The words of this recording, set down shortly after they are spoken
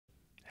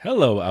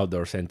Hello,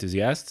 outdoors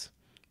enthusiasts.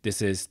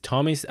 This is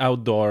Tommy's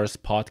Outdoors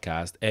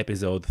Podcast,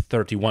 episode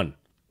 31.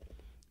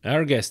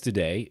 Our guest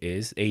today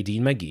is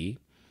Aideen Magee,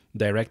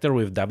 director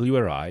with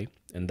WRI,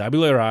 and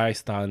WRI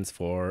stands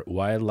for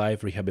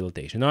Wildlife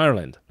Rehabilitation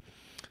Ireland.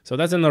 So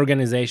that's an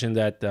organization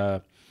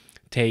that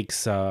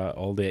takes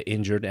all the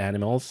injured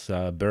animals,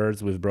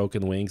 birds with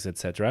broken wings,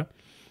 etc.,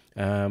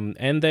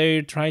 and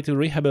they try to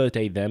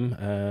rehabilitate them,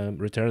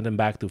 return them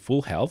back to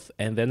full health,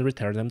 and then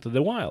return them to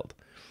the wild.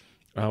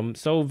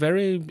 So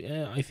very,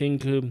 I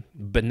think,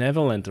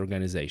 benevolent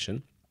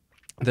organization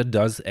that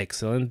does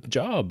excellent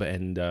job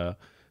and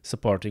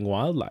supporting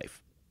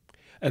wildlife.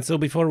 And so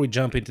before we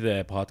jump into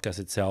the podcast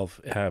itself,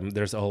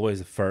 there's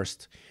always a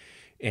first.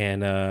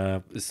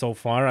 And so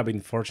far, I've been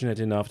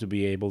fortunate enough to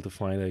be able to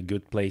find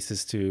good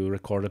places to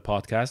record a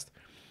podcast.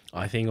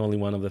 I think only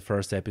one of the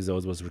first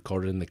episodes was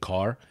recorded in the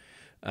car,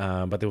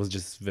 but it was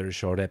just a very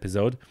short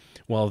episode.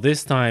 Well,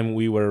 this time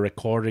we were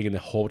recording in the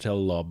hotel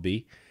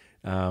lobby.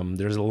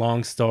 There's a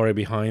long story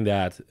behind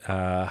that,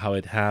 how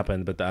it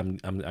happened, but I'm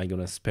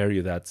gonna spare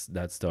you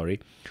that story.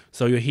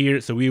 So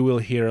we will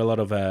hear a lot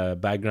of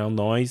background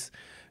noise.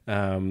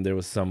 There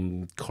was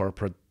some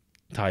corporate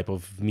type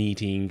of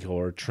meeting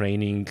or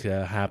training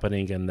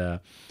happening,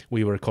 and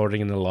we were recording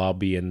in the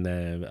lobby, and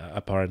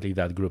apparently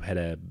that group had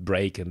a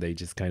break, and they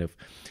just kind of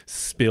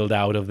spilled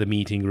out of the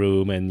meeting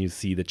room, and you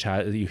see the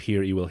chat.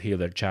 You will hear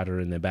their chatter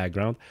in the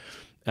background.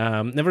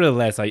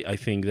 Nevertheless, I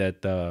think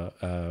that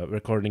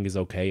recording is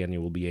okay, and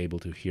you will be able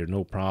to hear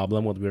no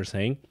problem what we're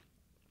saying.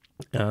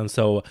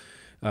 So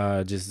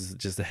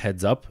just a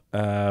heads up.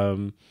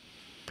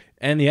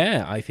 And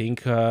yeah, I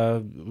think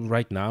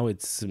right now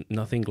it's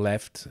nothing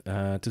left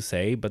to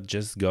say, but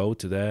just go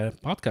to the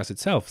podcast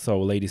itself. So,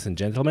 ladies and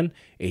gentlemen,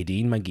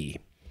 Aideen Magee.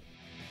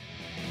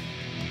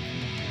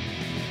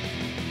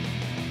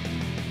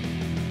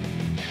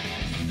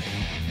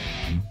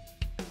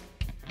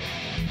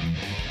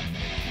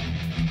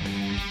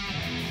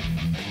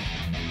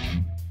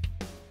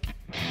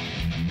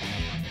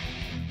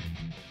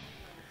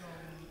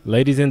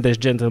 Ladies and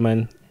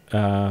gentlemen,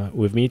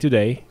 with me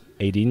today,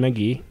 Aideen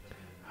Magee.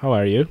 How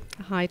are you?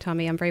 Hi,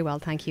 Tommy. I'm very well,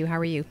 thank you. How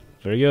are you?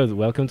 Very good.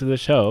 Welcome to the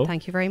show.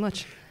 Thank you very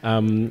much.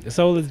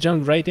 So let's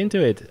jump right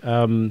into it.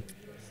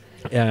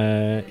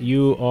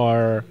 You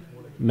are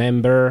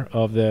member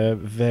of the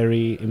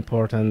very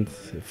important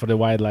for the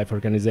wildlife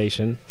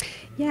organization.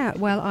 Yeah,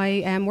 well,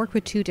 I work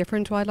with two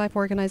different wildlife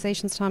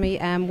organisations, Tommy.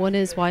 One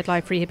is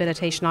Wildlife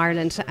Rehabilitation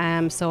Ireland,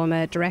 so I'm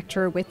a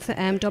director with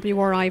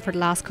WRI for the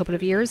last couple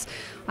of years.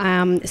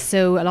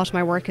 So a lot of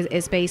my work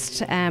is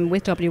based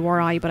with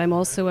WRI, but I'm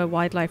also a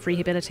wildlife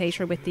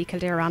rehabilitator with the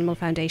Kildare Animal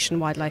Foundation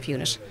Wildlife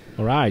Unit.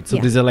 All right, so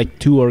these are like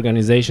two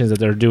organisations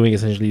that are doing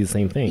essentially the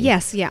same thing.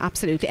 Yes, yeah,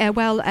 absolutely.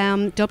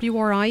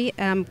 WRI,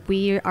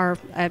 we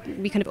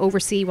kind of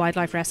oversee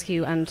wildlife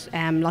rescue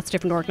and lots of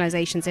different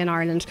organisations in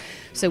Ireland.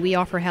 So we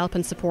offer help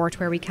and support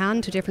where we can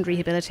to different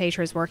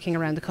rehabilitators working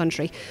around the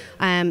country.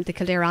 The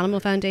Kildare Animal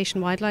Foundation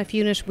Wildlife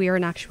Unit, we are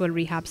an actual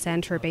rehab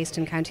centre based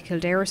in County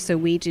Kildare, so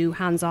we do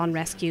hands-on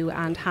rescue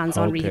and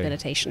hands-on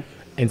rehabilitation.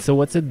 And so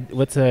what's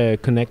a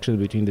connection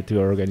between the two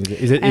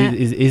organizations?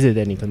 Is it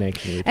any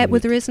connection? Well,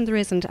 there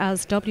isn't.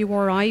 As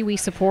WRI, we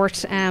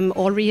support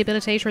all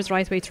rehabilitators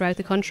right the way throughout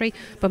the country,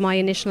 but my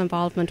initial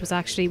involvement was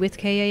actually with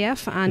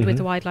KAF and with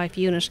the Wildlife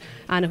Unit,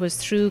 and it was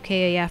through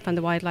KAF and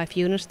the Wildlife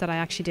Unit that I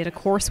actually did a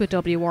course with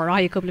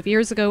WRI a couple of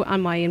years ago,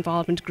 and my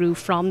involvement grew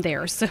from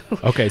there. So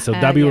okay, so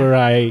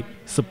WRI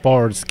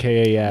supports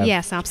KAF.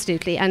 Yes,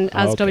 absolutely. And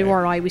as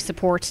WRI, we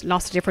support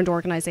lots of different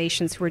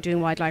organisations who are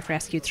doing wildlife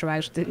rescue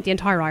throughout the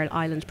entire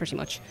island, pretty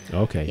much.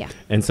 Okay. Yeah.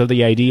 And so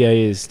the idea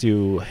is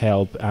to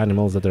help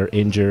animals that are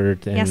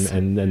injured and Yes.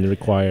 and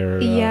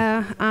require...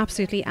 yeah,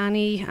 absolutely.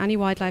 Any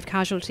wildlife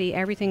casualty,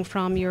 everything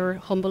from your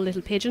humble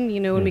little pigeon,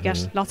 and we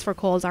get lots of our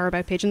calls are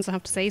about pigeons, I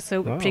have to say.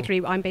 So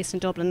particularly, I'm based in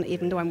Dublin,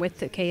 even though I'm with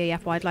the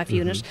KAF Wildlife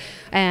Unit.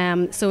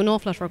 So an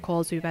awful lot of our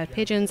calls will be about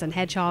pigeons and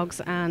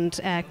hedgehogs and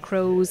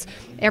crows,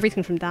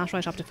 everything from that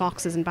right up to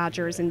foxes and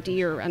badgers and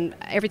deer and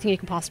everything you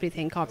can possibly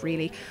think of,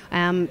 really.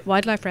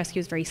 Wildlife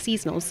rescue is very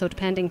seasonal, so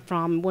depending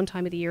from one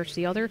time of the year to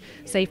the other,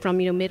 say from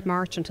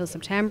mid-March until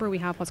September, we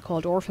have what's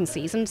called orphan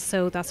season,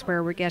 so that's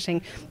where we're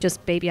getting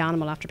just baby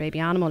animal after baby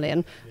animal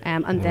in,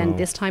 and then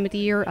this time of the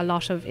year a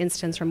lot of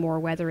incidents are more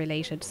weather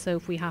related, so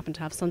if we happen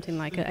to have something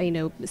like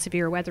a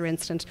severe weather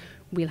incident,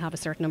 we'll have a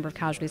certain number of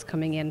casualties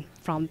coming in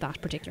from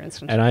that particular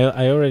incident. And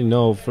I already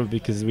know,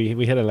 because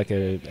we had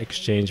a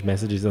exchange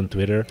messages on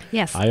Twitter.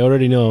 Yes. I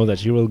already know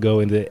that you will go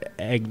into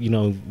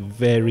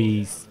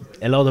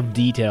a lot of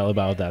detail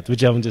about that,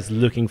 which I'm just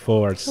looking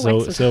forward.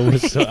 So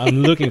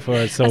I'm looking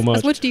forward so much.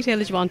 As much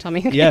detail as you want,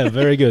 Tommy. Yeah,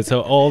 very good.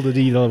 So all the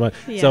detail about.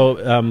 Yeah.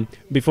 So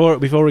before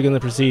we're gonna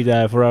proceed,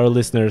 for our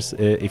listeners,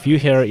 if you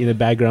hear in the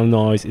background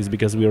noise, is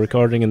because we're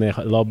recording in the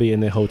lobby in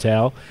the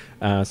hotel.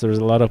 So there's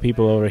a lot of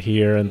people over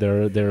here, and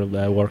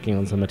they're working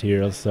on some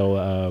materials.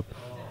 So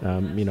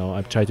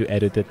I've tried to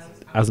edit it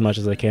as much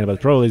as I can,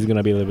 but probably it's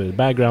gonna be a little bit of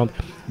background,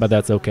 but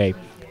that's okay.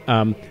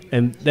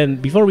 And then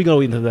before we go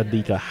into that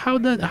detail,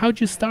 how'd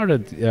you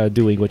started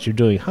doing what you're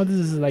doing? How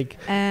does this like?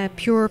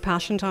 Pure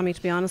passion, Tommy.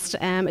 To be honest,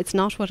 it's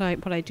not what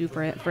I do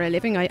for a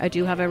living. I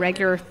do have a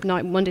regular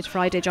Monday to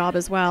Friday job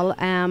as well.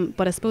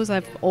 But I suppose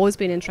I've always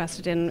been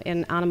interested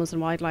in animals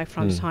and wildlife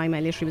from the time I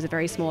literally was a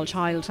very small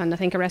child, and I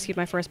think I rescued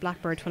my first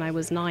blackbird when I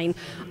was 9.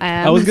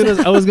 I was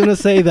gonna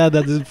say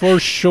that for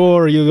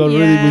sure you've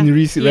already been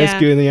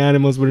rescuing the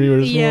animals when you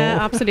were small. Yeah,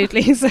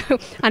 absolutely. So,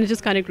 and it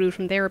just kind of grew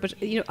from there. But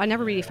I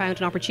never really found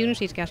an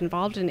opportunity to get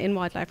involved in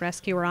wildlife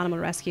rescue or animal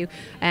rescue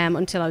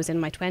until I was in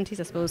my 20s,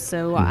 I suppose.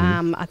 So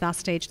at that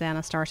stage then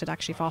I started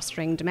actually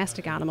fostering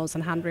domestic animals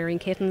and hand rearing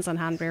kittens and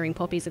hand rearing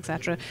puppies,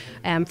 etc.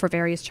 For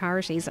various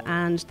charities,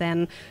 and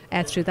then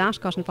through that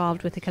got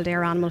involved with the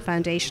Kildare Animal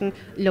Foundation,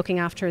 looking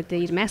after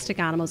the domestic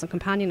animals and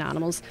companion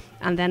animals.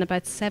 And then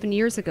about 7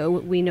 years ago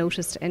we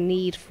noticed a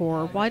need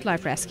for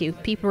wildlife rescue.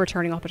 People were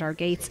turning up at our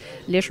gates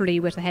literally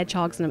with a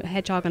hedgehog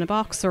in a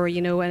box, or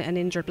an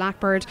injured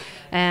blackbird,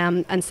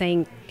 and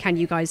saying, can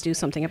you guys do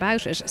something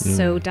about it?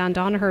 So Dan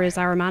Doniger is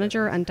our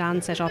manager, and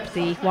Dan set up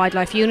the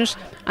wildlife unit,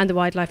 and the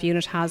wildlife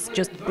unit has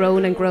just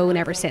grown and grown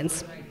ever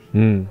since.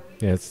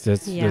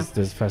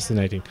 That's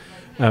fascinating.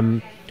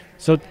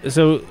 So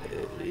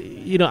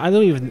I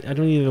don't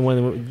even want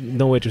to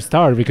know where to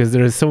start, because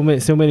there are so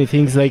many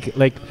things like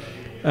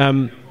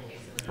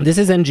this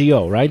is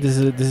NGO, right? This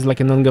is like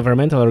a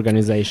non-governmental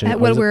organization.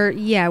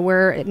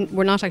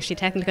 We're not actually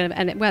technically,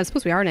 I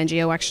suppose we are an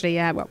NGO actually,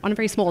 on a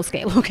very small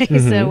scale. Okay,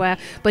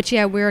 but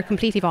we're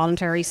completely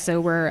voluntary.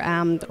 So we're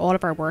all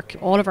of our work,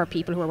 all of our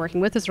people who are working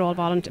with us are all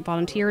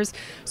volunteers.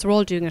 So we're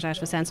all doing it out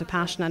of a sense of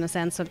passion and a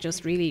sense of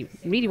just really,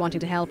 really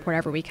wanting to help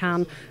wherever we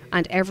can.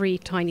 And every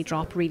tiny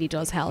drop really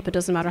does help. It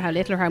doesn't matter how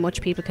little or how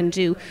much people can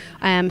do.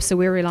 So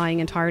we're relying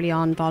entirely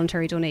on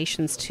voluntary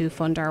donations to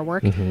fund our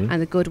work and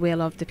the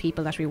goodwill of the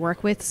people that we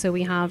work with. So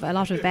we have a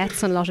lot of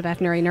vets and a lot of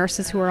veterinary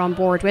nurses who are on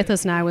board with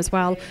us now as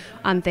well,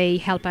 and they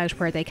help out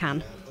where they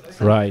can.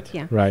 So, right.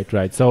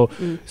 So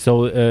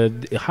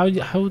how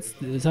does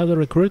the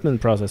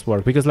recruitment process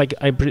work? Because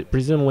I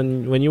presume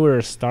when you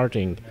were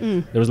starting,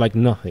 there was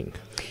nothing.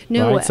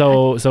 No. Right?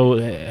 So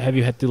have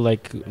you had to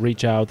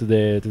reach out to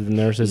the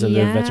nurses and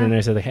the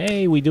veterinarians and say,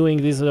 hey, we're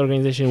doing this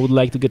organization, would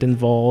like to get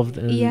involved?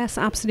 Yes,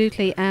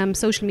 absolutely.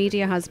 Social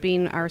media has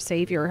been our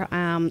saviour.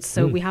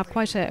 So we have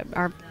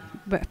our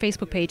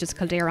Facebook page is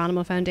Kildare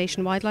Animal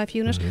Foundation Wildlife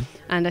Unit,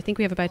 and I think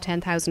we have about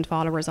 10,000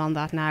 followers on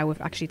that now.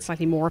 We've actually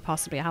slightly more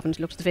possibly. I haven't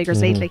looked at the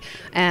figures lately,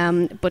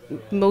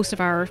 but most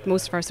of our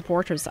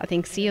supporters, I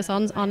think, see us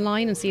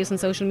online and see us on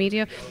social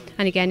media.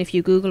 And again, if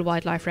you Google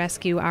wildlife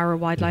rescue, our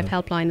wildlife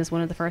helpline is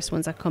one of the first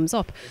ones that comes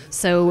up.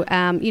 So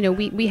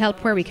we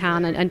help where we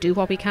can and do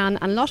what we can,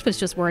 and a lot of it's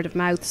just word of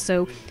mouth.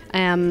 So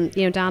Dan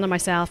and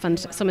myself and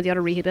some of the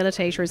other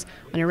rehabilitators,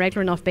 on a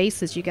regular enough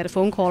basis, you get a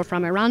phone call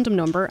from a random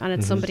number, and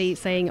it's somebody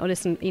saying, oh,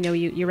 listen,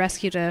 you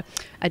rescued a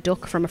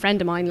duck from a friend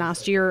of mine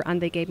last year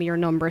and they gave me your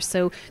number.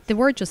 So the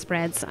word just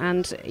spreads,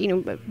 and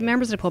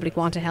members of the public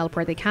want to help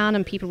where they can,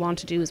 and people want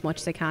to do as much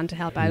as they can to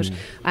help out.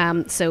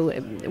 So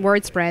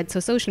word spread. So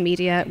social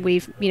media,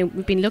 we've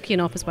been lucky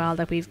enough as well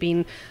that we've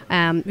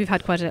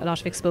had quite a lot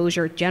of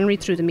exposure generally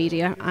through the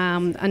media,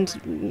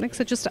 and like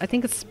I said, I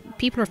think it's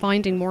people are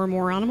finding more and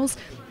more animals.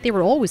 They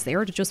were always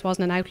there, there just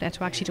wasn't an outlet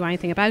to actually do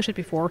anything about it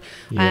before.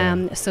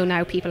 So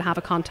now people have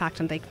a contact,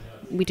 and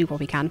we do what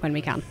we can when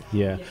we can.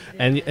 Yeah,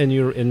 and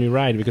you're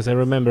right, because I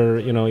remember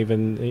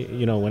even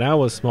when I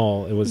was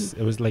small, it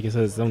was like you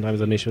said,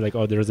 sometimes an issue like,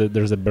 oh, there's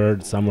a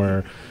bird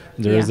somewhere,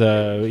 there's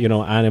a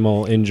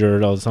animal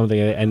injured or something,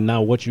 and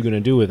now what you're going to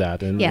do with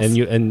that? And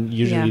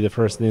usually the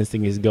first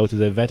instinct is go to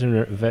the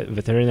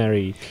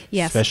veterinary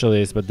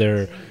specialist, but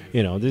they're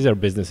these are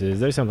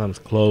businesses, they're sometimes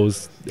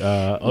closed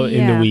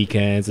in the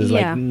weekends. There's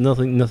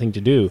nothing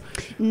to do.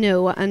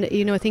 No, and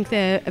I think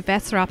the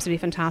vets are absolutely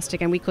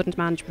fantastic, and we couldn't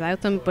manage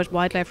without them, but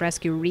wildlife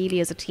rescue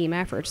really is a team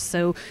effort.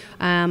 So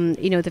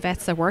the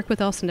vets that work with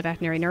us and the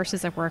veterinary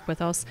nurses that work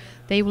with us,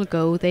 they will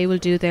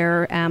do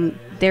their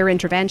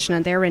intervention,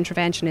 and their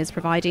intervention is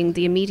providing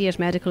the immediate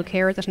medical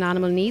care that an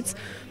animal needs.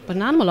 But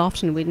an animal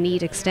often would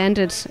need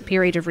extended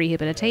period of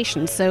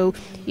rehabilitation. So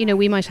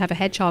we might have a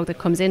hedgehog that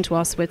comes into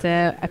us with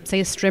a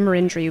strimmer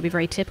injury. It would be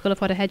very typical of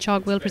what a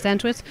hedgehog will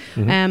present with.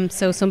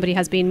 So somebody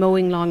has been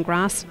mowing long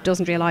grass,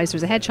 doesn't realise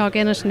there's a hedgehog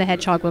in it, and the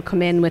hedgehog will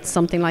come in with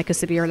something like a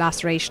severe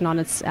laceration on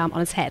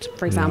its head,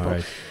 for example.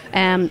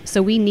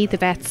 So we need the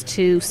vets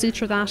to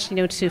suture that,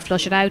 to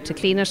flush it out, to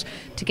clean it,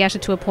 to get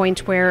it to a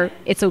point where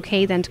it's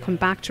okay then to come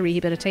back to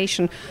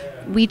rehabilitation.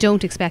 We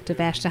don't expect a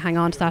vet to hang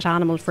on to that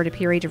animal for the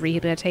period of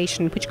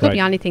rehabilitation, which could be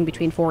anything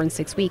between 4 and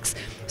 6 weeks.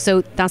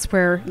 So that's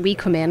where we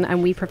come in,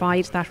 and we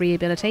provide that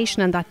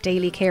rehabilitation and that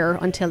daily care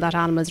until that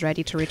animal is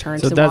ready to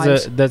return to the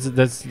wild.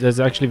 That's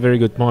actually a very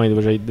good point,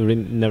 which I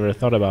never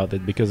thought about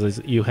it,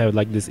 because you have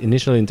this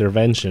initial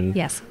intervention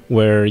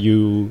where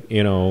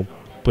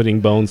putting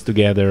bones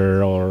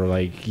together, or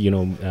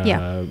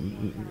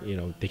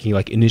taking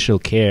initial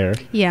care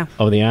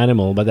of the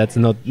animal, but that's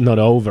not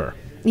over.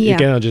 You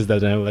cannot just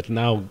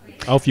now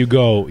off you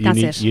go.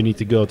 You need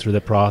to go through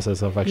the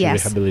process of actually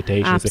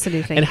rehabilitation.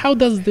 Absolutely. And how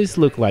does this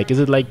look like? Is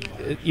it like,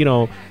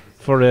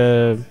 for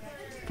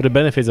the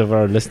benefits of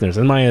our listeners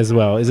and mine as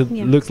well,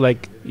 looks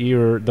like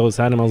those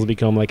animals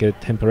become like a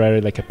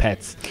temporary, like a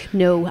pets?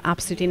 No,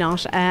 absolutely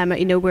not.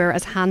 We're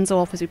as hands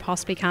off as we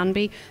possibly can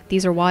be.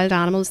 These are wild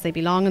animals. They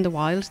belong in the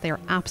wild. They are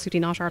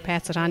absolutely not our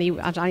pets at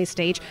any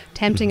stage.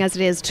 Tempting as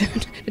it is to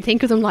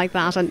think of them like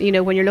that. And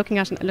when you're looking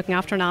after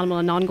an animal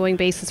on an ongoing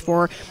basis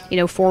for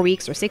 4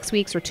 weeks or 6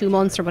 weeks or 2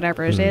 months or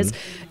whatever it is,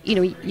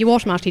 you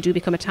automatically do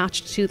become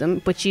attached to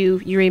them, but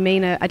you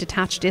remain a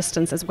detached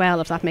distance as well,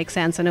 if that makes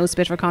sense. I know it's a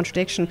bit of a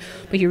contradiction,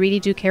 but you really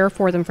do care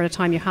for them for the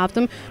time you have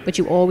them, but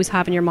you always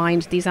have in your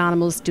mind these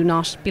animals do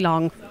not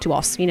belong to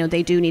us.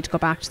 They do need to go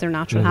back to their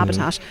natural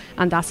habitat,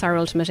 and that's our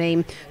ultimate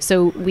aim.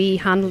 So we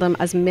handle them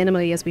as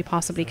minimally as we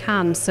possibly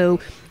can. So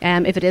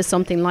if it is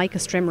something like a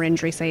strimmer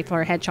injury, say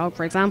for a hedgehog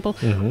for example,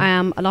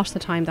 a lot of the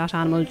time that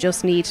animal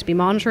just needs to be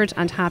monitored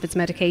and have its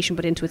medication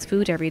put into its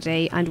food every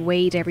day and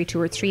weighed every 2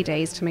 or 3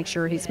 days to make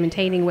sure he's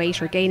maintaining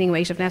weight or gaining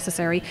weight if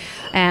necessary.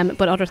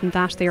 But other than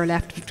that, they are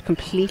left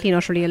completely and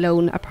utterly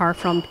alone apart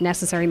from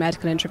necessary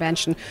medical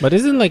intervention. But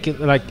isn't like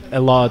a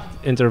lot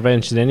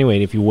intervention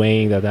anyway if you're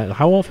weighing that?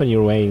 How often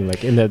you're weighing,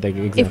 like in that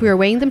example? If we're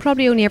weighing them,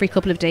 probably only every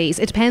couple of days.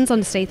 It depends on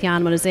the state the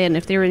animal is in.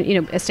 If they're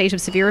in a state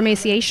of severe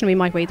emaciation, we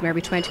might weigh them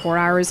every 24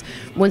 hours.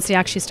 Once they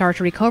actually start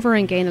to recover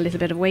and gain a little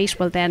bit of weight,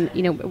 well then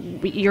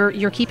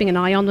you're keeping an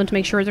eye on them to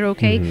make sure they're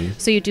okay.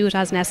 So you do it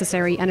as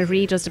necessary, and it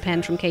really does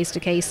depend from case to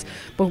case.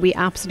 But we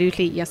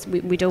absolutely,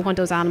 we don't want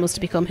those animals to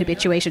become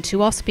habituated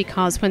to us,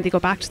 because when they go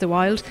back to the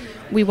wild,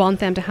 we want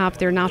them to have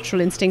their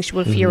natural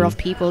instinctual fear of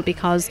people,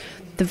 because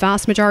the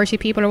vast majority of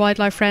people are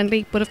wildlife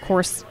friendly, but of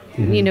course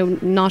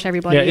not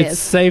everybody is. It's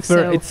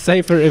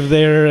safer if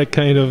they're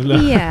kind of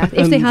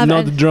if they have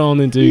not drawn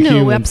into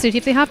human. Absolutely.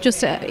 If they have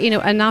just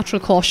a natural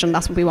caution,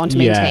 that's what we want to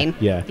maintain.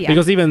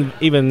 Because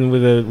even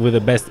with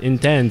the best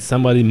intent,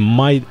 somebody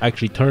might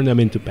actually turn them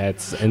into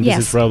pets, and this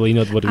is probably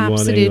not what we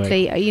want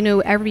anyway.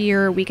 Absolutely. Every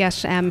year we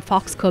get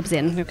fox cubs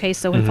in. Okay,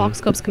 so when fox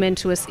cubs come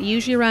into us,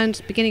 usually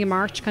around beginning of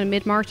March, kind of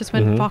mid-March is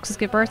when foxes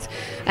give birth.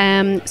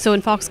 So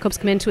when fox cubs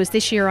come into us,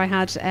 this year I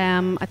had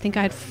I think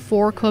I had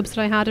 4 cubs that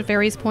I had at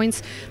various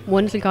points.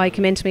 One little guy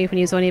came into me when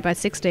he was only about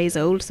 6 days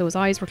old, so his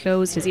eyes were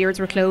closed, his ears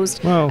were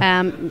closed.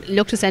 Wow.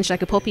 Looked essentially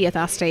like a puppy at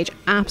that stage,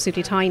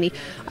 absolutely tiny.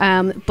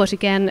 But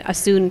again, as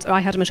soon as I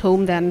had him at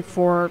home then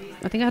for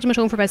about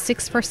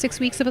first 6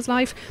 weeks of his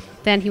life.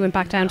 Then he went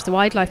back down to the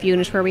wildlife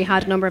unit, where we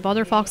had a number of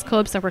other fox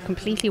cubs that were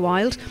completely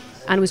wild.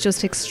 And it was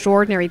just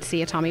extraordinary to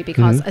see it, Tommy,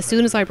 because as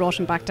soon as I brought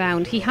him back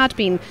down, he had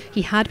been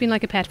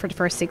like a pet for the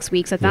first 6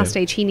 weeks. At that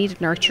stage, he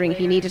needed nurturing,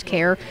 he needed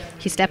care.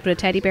 He slept with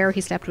a teddy bear,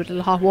 he slept with a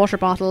little hot water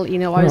bottle.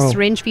 I was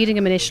syringe feeding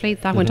him initially,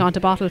 that went on to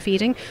bottle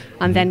feeding,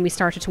 and then we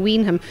started to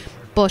wean him.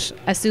 But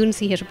as soon as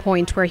he hit a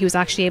point where he was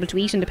actually able to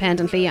eat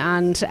independently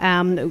and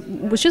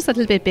was just a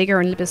little bit bigger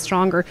and a little bit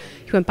stronger,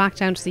 he went back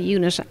down to the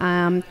unit.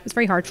 It was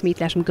very hard for me to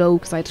let him go,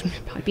 because I'd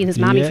been his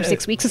mammy for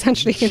 6 weeks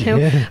essentially,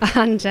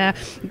 And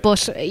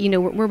but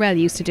we're well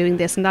used to doing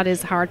this, and that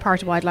is the hard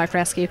part of wildlife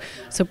rescue.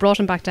 So brought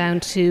him back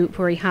down to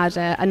where he had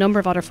a number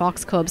of other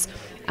fox cubs.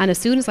 And as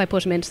soon as I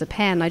put him into the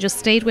pen, I just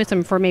stayed with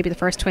him for maybe the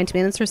first 20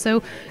 minutes or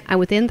so. And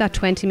within that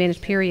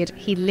 20-minute period,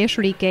 he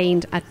literally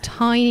gained a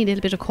tiny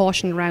little bit of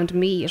caution around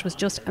me. It was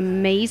just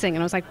amazing.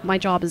 And I was like, my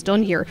job is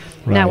done here.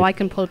 Right. Now I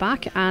can pull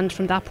back. And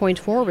from that point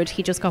forward,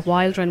 he just got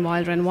wilder and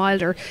wilder and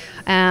wilder.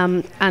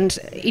 And,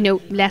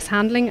 less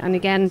handling. And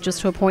again, just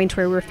to a point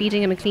where we were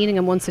feeding him and cleaning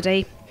him once a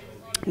day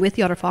with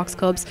the other fox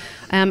cubs,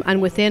 and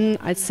within,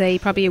 I'd say,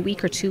 probably a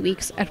week or 2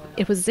 weeks,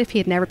 it was as if he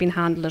had never been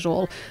handled at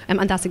all,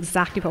 and that's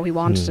exactly what we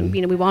wanted him.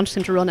 We wanted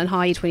him to run and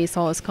hide when he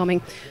saw us coming.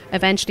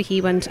 Eventually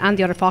he went, and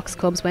the other fox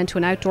cubs went to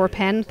an outdoor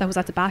pen that was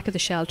at the back of the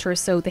shelter,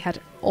 so they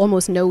had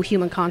almost no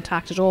human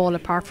contact at all,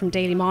 apart from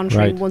daily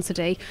monitoring once a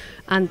day,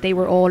 and they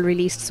were all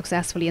released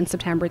successfully in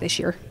September this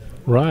year.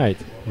 Right.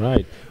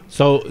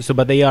 So,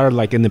 but they are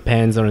like in the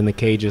pens or in the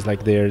cages,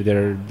 like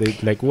they're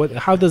like, what?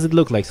 How does it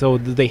look like? So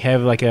do they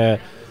have like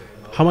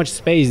how much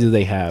space do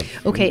they have?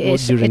 Okay,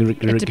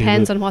 it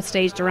depends on what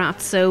stage they're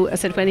at. So I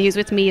said, when he was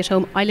with me at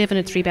home, I live in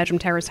a 3-bedroom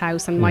terrace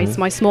house, and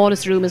my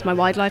smallest room is my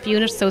wildlife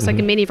unit, so it's like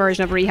a mini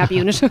version of a rehab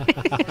unit.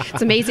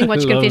 It's amazing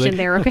what you can fit in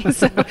there. Okay,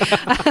 so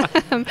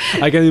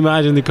I can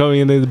imagine the coming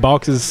in the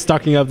boxes,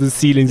 stocking up the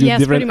ceilings with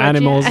different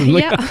animals.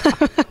 Yeah,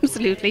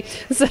 absolutely.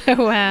 So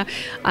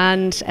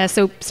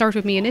so start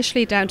with me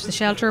initially down to the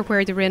shelter,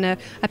 where they were in a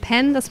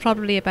pen that's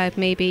probably about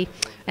maybe,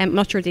 I'm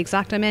not sure the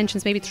exact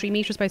dimensions, maybe 3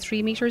 meters by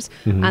 3 meters,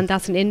 and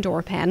that's an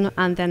indoor pen.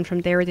 And then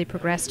from there they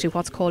progress to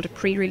what's called a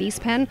pre-release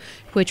pen,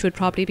 which would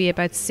probably be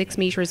about 6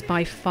 meters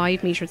by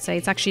 5 meters. Say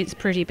it's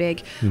pretty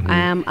big,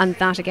 and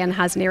that again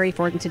has an area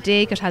for them to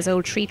dig. It has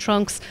old tree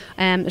trunks,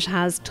 it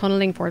has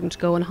tunnelling for them to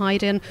go and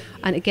hide in,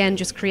 and again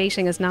just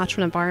creating as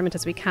natural environment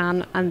as we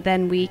can. And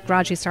then we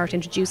gradually start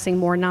introducing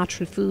more natural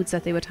natural foods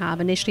that they would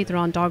have. Initially they're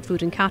on dog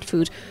food and cat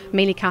food.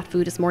 Mainly cat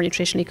food is more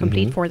nutritionally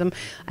complete for them.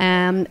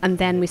 And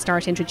then we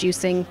start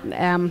introducing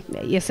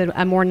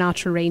a more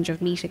natural range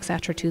of meat,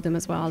 etc. to them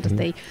as well,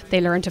 that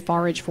they learn to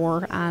forage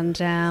for. And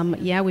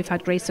we've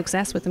had great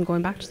success with them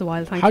going back to the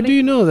wild, thankfully. How do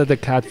you know that the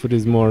cat food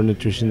is more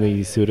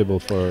nutritionally suitable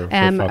for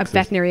foxes?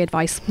 Veterinary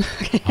advice.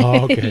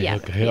 Oh,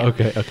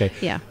 okay.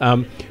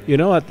 Yeah. You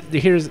know what?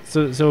 Here's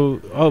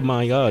so. Oh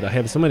my God, I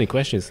have so many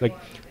questions. Like,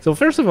 so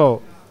first of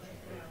all,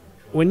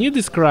 when you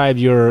describe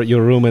your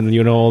room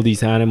and all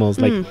these animals,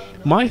 like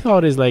my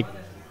thought is like,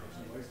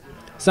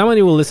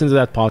 somebody will listen to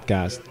that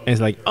podcast and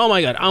it's like, oh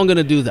my God, I'm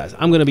gonna do that.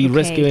 I'm gonna be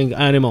rescuing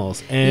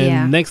animals,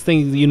 and next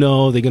thing you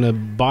know, they're gonna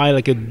buy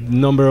like a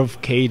number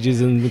of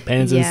cages and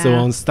pens and so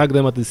on, stuck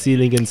them at the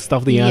ceiling and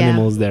stuff the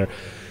animals there.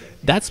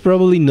 That's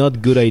probably not a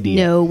good idea.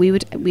 No, we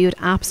would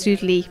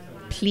absolutely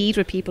plead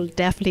with people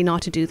definitely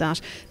not to do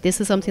that.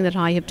 This is something that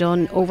I have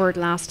done over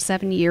the last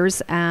 7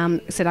 years.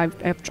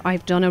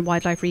 I've done a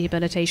wildlife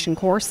rehabilitation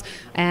course.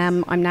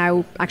 I'm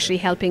now actually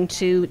helping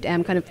to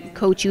kind of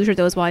co-tutor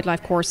those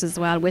wildlife courses as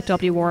well with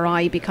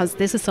WRI, because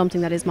this is something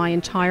that is my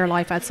entire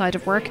life outside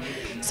of work.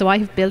 So I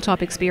have built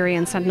up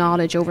experience and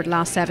knowledge over the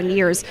last 7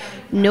 years.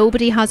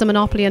 Nobody has a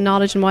monopoly on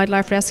knowledge in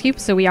wildlife rescue,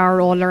 so we are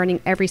all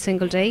learning every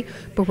single day,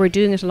 but we're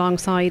doing it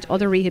alongside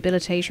other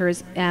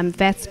rehabilitators,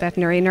 vets,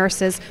 veterinary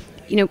nurses,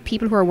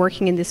 people who are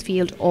working in this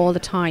field all the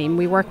time.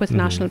 We work with the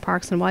National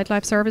Parks and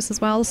Wildlife Service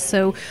as well.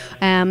 So,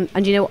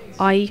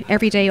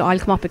 every day I'll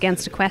come up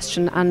against a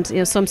question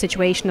and some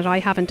situation that I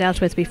haven't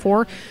dealt with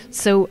before.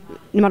 So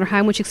no matter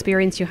how much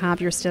experience you have,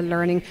 you're still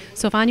learning.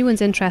 So if anyone's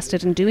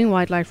interested in doing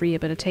wildlife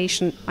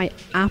rehabilitation, I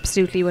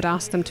absolutely would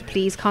ask them to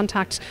please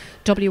contact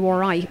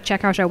WRI.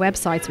 Check out our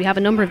websites. We have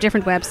a number of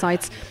different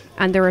websites,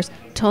 and there are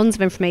tons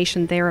of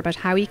information there about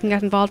how you can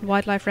get involved in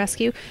wildlife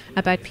rescue,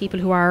 about people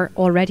who are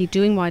already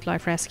doing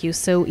wildlife rescue.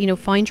 So,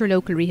 find your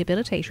local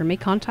rehabilitator,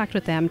 make contact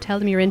with them, tell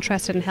them you're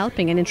interested in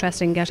helping and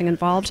interested in getting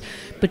involved,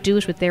 but do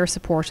it with their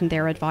support and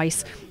their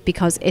advice,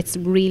 because it's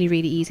really,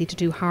 really easy to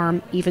do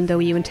harm, even though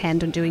you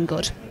intend on doing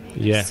good.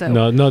 Yeah, so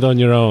not on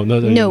your own.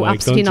 No,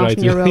 absolutely not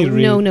on your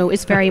own. No,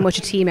 it's very much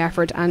a team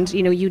effort, and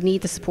you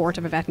need the support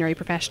of a veterinary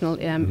professional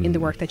in the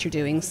work that you're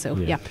doing. So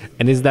yeah.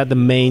 And is that the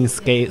main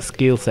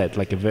skill set,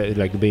 like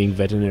being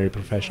veterinary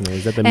professional?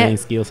 Is that the main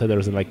skill set, or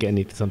is it like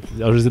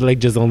or is it like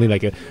just only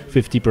like a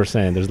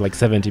 50%? There's like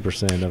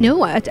 70%.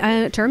 No,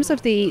 in terms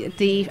of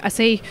the I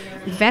say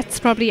vets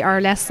probably are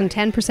less than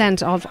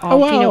 10% of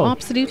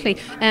absolutely,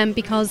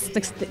 because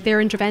their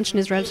intervention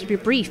is relatively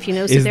brief. So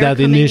is that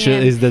initial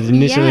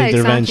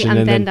intervention? Exactly.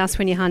 And then that's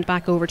when you hand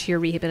back over to your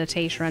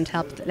rehabilitator and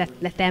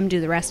let them do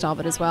the rest of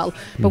it as well.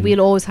 But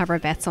we'll always have our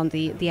vets on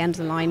the end of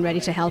the line ready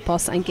to help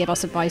us and give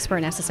us advice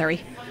where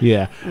necessary.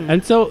 Yeah.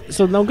 And so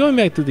now going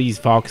back to these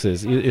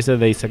foxes, you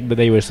said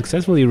they were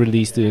successfully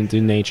released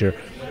into nature,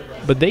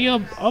 but they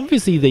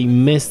obviously they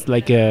missed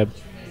like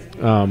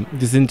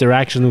this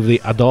interaction with the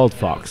adult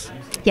fox.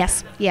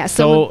 Yes. Yeah.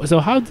 So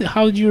how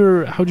do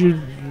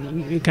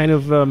you kind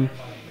of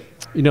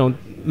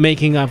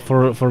making up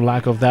for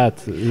lack of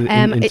that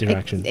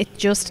interaction? It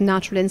just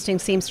natural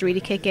instinct seems to really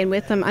kick in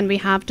with them, and we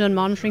have done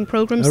monitoring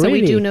programs, so really?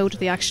 we do know that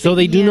they actually. So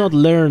they do not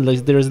learn.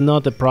 Like there is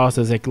not a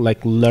process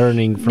like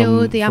learning from.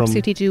 No, they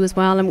absolutely do as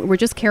well, and we're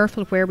just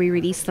careful where we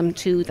release them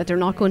to, that they're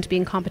not going to be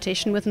in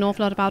competition with an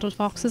awful lot of adult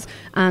foxes,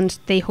 and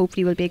they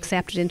hopefully will be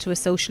accepted into a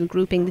social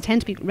grouping. They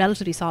tend to be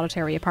relatively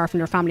solitary apart from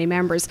their family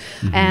members,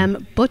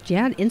 but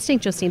yeah,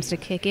 instinct just seems to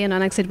kick in.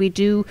 And like I said, we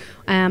do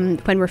when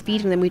we're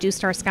feeding them, we do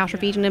start scatter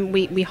feeding them.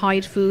 We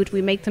hide food,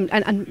 we make them,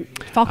 and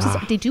foxes,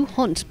 they do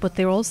hunt, but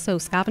they're also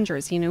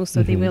scavengers,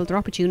 so they're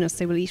opportunists,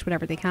 they will eat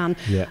whatever they can,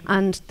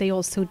 and they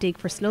also dig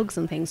for slugs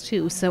and things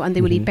too, and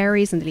they will eat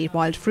berries and they'll eat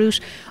wild fruit,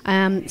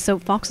 so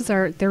foxes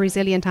they're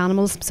resilient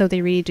animals, so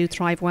they really do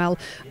thrive well.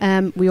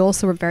 We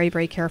also are very,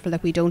 very careful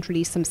that we don't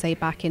release them, say,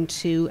 back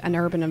into an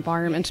urban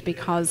environment,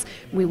 because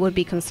we would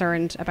be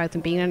concerned about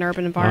them being in an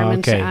urban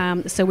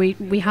environment. So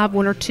we have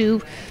one or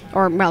two,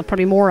 or well,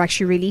 probably more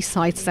actually, release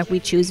sites that we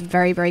choose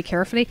very, very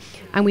carefully,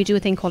 and we do a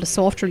thing called a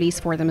soft release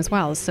for them as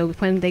well. So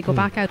when they go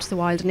back out to the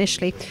wild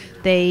initially,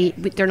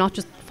 they're not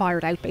just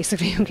fired out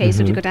basically.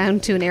 So to go down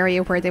to an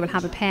area where they will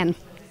have a pen.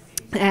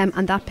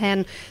 And that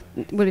pen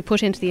will be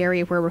put into the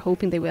area where we're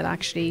hoping they will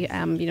actually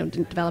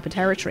develop a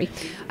territory,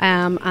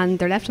 and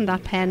they're left in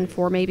that pen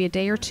for maybe a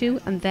day or two,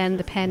 and then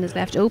the pen is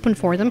left open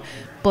for them,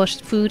 but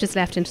food is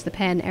left into the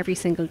pen every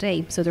single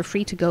day, so they're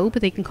free to go,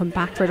 but they can come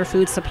back for their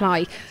food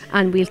supply,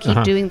 and we'll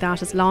keep doing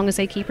that as long as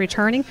they keep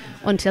returning,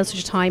 until such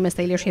a time as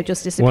they literally have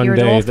just disappeared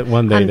off,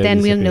 and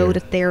then we'll know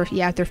that they're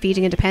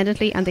feeding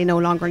independently and they no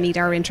longer need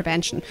our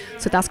intervention.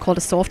 So that's called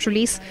a soft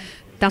release.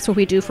 That's what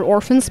we do for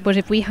orphans. But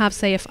if we have,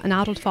 say, if an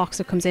adult fox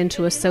that comes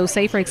into us, so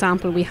say for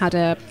example we had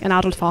an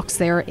adult fox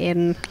there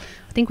in,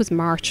 I think it was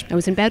March. I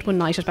was in bed one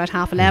night at about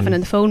 11:30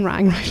 and the phone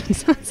rang, right?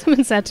 And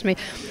someone said to me,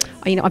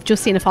 I've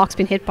just seen a fox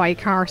being hit by a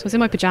car. So I was in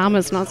my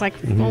pyjamas and I was like,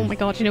 oh my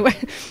God,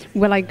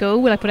 will I go?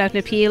 Will I put out an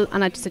appeal?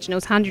 And I just said,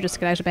 it's handy just to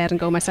get out of bed and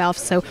go myself.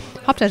 So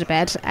hopped out of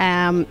bed,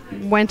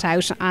 went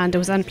out, and it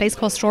was in a place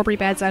called Strawberry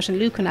Beds out in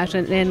Lucan, out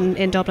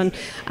in Dublin.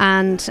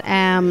 And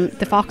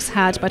the fox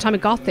had, by the time I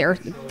got there,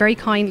 very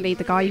kindly,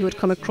 the guy who had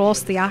come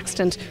across the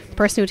accident, the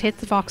person who had hit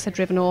the fox had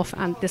driven off,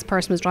 and this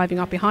person was driving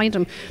up behind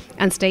him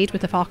and stayed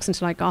with the fox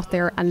until I got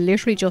there. And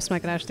literally just when I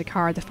got out of the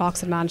car, the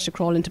fox had managed to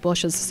crawl into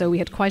bushes. So we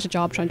had quite a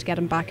job trying to get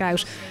him back out.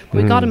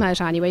 We got him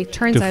out anyway.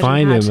 Turns out to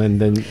find him and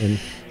then.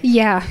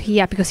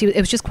 Yeah, because it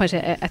was just quite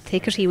a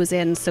thicket he was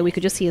in, so we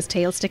could just see his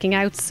tail sticking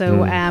out.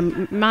 So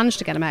managed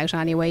to get him out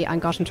anyway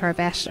and got him to our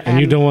vet. And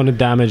you don't want to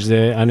damage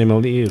the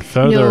animal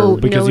further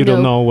because you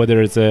don't know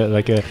whether it's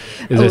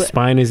a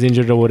spine is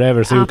injured or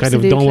whatever. So absolutely. you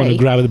kind of don't want to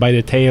grab it by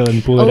the tail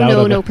and pull it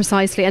out. No,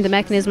 precisely. And the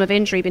mechanism of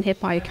injury, being hit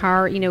by a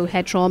car,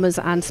 head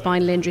traumas and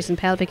spinal injuries and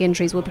pelvic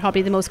injuries will be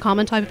probably the most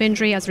common type of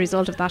injury as a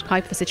result of that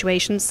type of a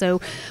situation.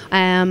 So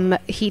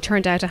he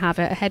turned out to have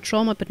a head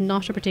trauma, but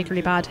not a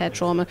particularly bad head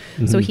trauma.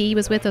 So he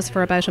was with us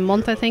for about a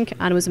month, I think,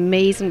 and it was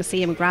amazing to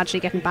see him gradually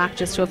getting back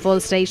just to a full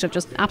state of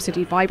just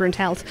absolutely vibrant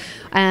health.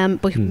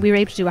 But we were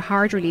able to do a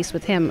hard release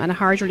with him, and a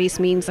hard release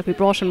means that we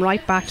brought him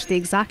right back to the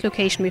exact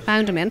location we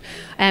found him in,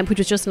 which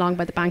was just along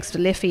by the banks of the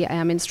Liffey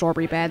in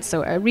Strawberry Beds,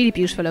 so a really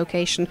beautiful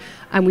location.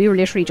 And we were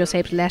literally just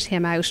able to let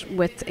him out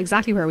with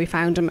exactly where we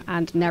found him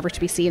and never to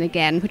be seen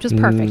again, which was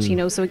perfect.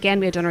 So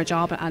again, we had done our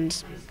job,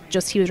 and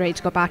just he was ready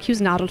to go back. He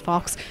was an adult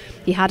fox.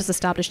 He had his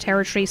established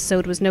territory,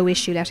 so there was no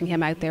issue letting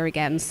him out there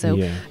again. So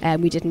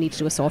we didn't need to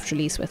do a soft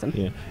release with him.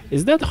 Yeah.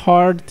 Is that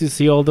hard to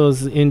see all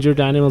those injured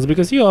animals?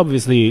 Because you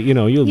obviously, you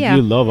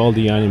love all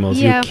the animals.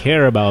 You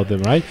care about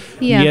them, right?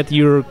 Yeah. Yet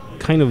you're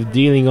kind of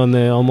dealing on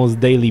an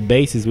almost daily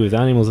basis with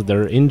animals that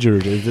are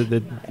injured.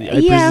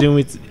 I presume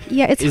it's...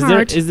 Yeah, it's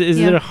hard. Is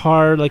there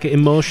hard, like,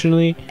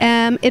 emotionally?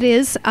 It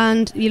is,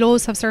 and you'll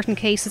always have certain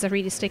cases that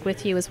really stick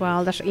with you as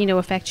well, that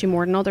affect you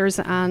more than others,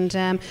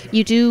 and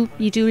you do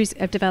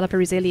develop a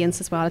resilience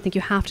as well. I think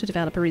you have to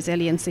develop a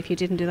resilience. If you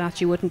didn't do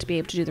that, you wouldn't be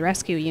able to do the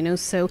rescue.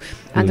 So,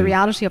 and the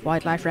reality of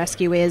wildlife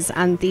rescue is,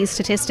 and these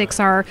statistics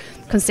are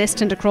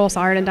consistent across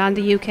Ireland and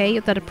the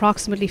UK, that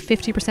approximately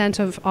 50%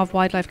 of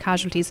wildlife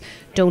casualties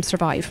don't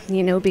survive.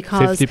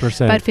 Because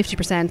 50%. About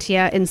 50%.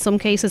 Yeah, in some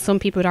cases, some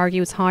people would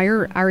argue it's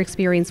higher. Our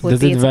experience would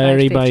be it's about 50%.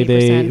 Does it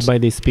vary by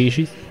the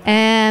species?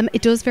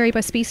 It does vary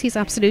by species,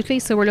 absolutely.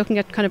 So we're looking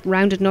at kind of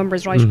rounded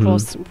numbers right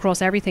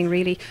across everything,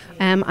 really.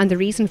 And the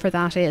reason for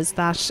that is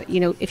that,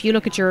 if you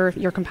look at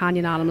your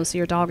companion animals, so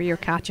your dog or your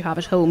cat you have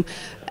at home,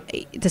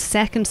 the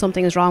second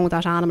something is wrong with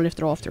that animal, if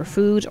they're off their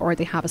food or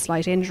they have a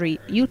slight injury,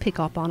 you'll pick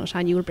up on it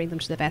and you will bring them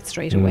to the vet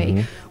straight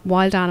away.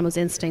 Wild animals'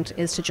 instinct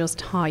is to just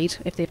hide.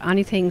 If they've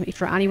anything, if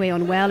they're anyway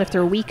unwell, if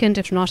they're weakened,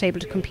 if they're not able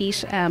to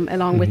compete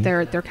along with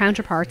their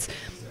counterparts,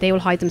 they will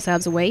hide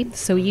themselves away.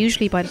 So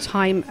usually by the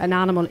time an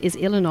animal is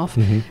ill enough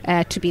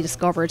to be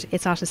discovered,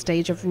 it's at a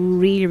stage of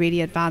really,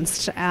 really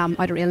advanced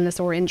either illness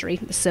or injury,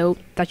 so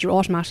that you're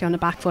automatically on a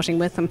back footing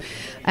with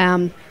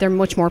them. They're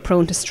much more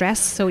prone to stress,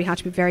 so you have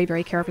to be very,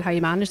 very careful how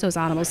you manage those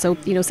animals. So,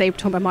 say we're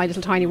talking about my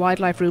little tiny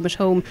wildlife room at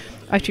home,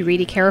 I have to be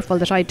really careful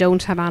that I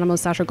don't have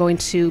animals that are going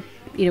to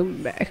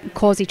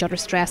cause each other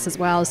stress as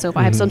well. So if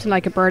I have something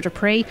like a bird of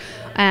prey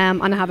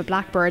and I have a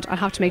blackbird, I'll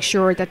have to make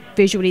sure that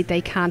visually they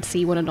can't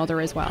see one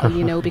another as well,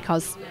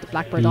 because the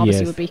blackbird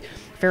obviously would be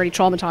fairly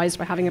traumatized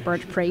by having a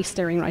bird of prey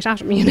staring right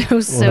at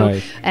him, so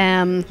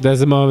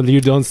there's a moment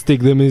you don't stick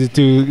them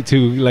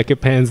into like a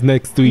pens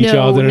next to each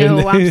other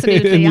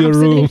absolutely, in your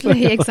room.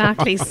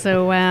 Exactly.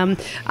 So and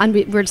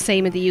we're the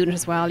same in the unit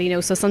as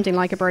well, so something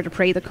like a bird of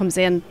prey that comes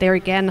in, they're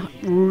again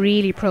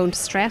really prone to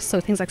stress. So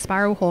things like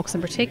sparrowhawks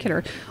in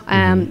particular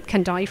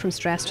can die from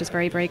stress just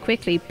very, very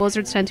quickly.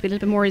 Buzzards tend to be a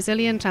little bit more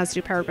resilient, as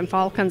do peregrine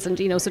falcons, and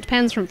so it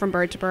depends from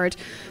bird to bird.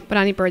 But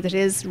any bird that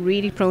is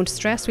really prone to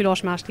stress, we'll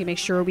automatically make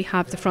sure we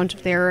have the front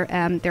of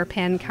their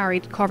pen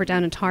covered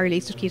down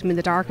entirely to keep them in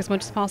the dark as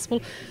much as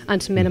possible,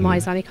 and to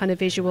minimise any kind of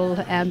visual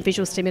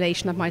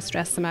stimulation that might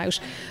stress them out.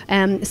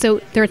 So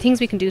there are things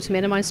we can do to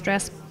minimise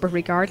stress, but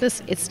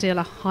regardless, it's still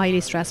a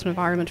highly stressful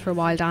environment for a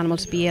wild animal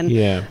to be in.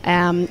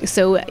 About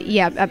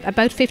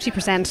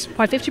 50%.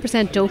 While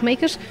 50% don't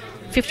make it,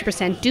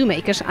 50% do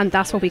make it, and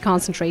that's what we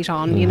concentrate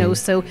on.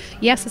 So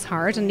yes, it's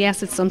hard, and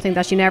yes, it's something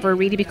that you never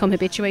really become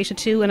habituated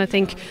to. And I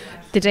think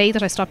the day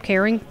that I stop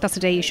caring, that's the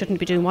day you shouldn't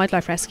be doing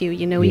wildlife rescue.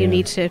 You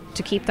need to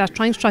keep that,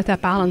 trying to strike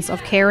that balance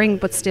of caring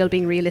but still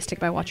being realistic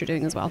about what you're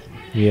doing as well.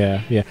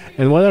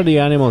 And what are the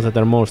animals that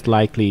are most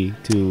likely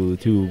to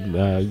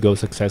go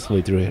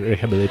successfully through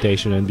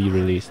rehabilitation and be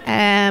released?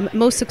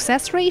 Most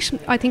success rate,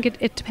 I think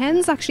it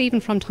depends actually,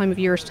 even from time of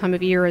year to time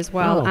of year as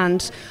well.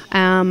 And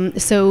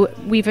so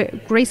we've a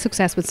great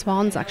success with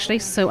swans actually,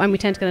 and we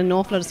tend to get an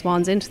awful lot of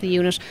swans into the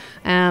unit.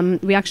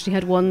 We actually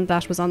had one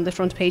that was on the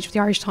front page of the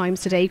Irish Times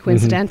today,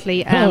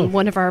 coincidentally.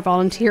 One of our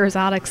volunteers,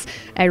 Alex,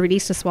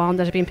 released a swan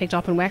that had been picked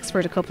up in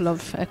Wexford a couple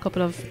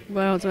of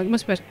well, it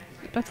must be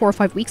about 4 or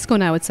 5 weeks ago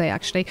now, I'd say,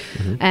 actually.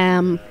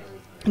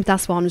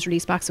 That swan was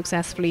released back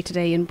successfully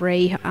today in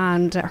Bray,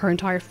 and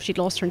she'd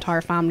lost her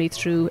entire family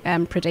through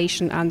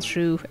predation and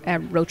through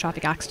road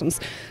traffic accidents.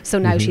 So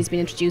now she's been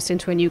introduced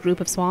into a new group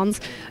of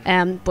swans,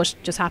 but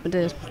just happened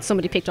to,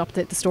 somebody picked up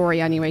the story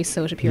anyway,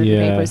 so it appeared in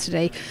the papers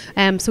today.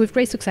 So we've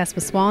great success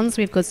with swans,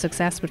 we have good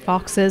success with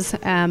foxes,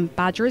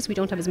 badgers. We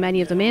don't have as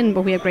many of them in,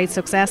 but we have great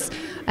success.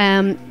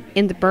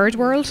 In the bird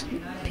world,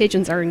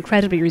 pigeons are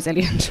incredibly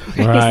resilient.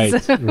 Right,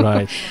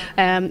 right.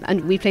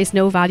 And we place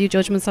no value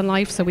judgments on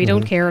life, so we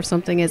don't care if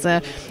something is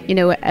a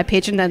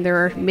pigeon and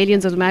there are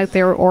millions of them out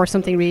there, or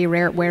something really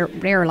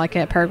rare like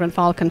a peregrine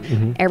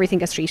falcon. Everything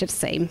gets treated the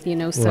same,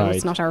 so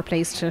it's not our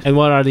place to. And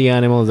what are the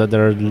animals that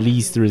are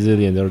least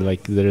resilient, or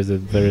like there is a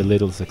very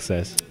little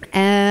success?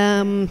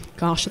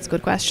 Gosh, that's a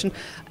good question.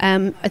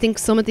 I think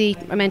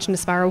I mentioned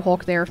the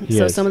sparrowhawk there. Yes.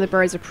 So some of the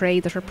birds of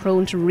prey that are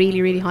prone to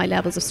really, really high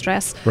levels of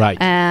stress,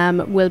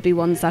 will be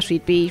ones that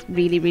we'd be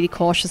really, really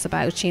cautious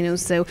about.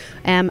 So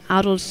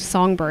adult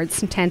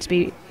songbirds tend to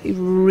be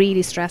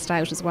really stressed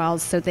out as well,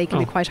 so they can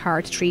be quite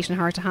hard to treat and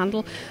hard to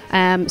handle.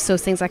 So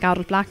things like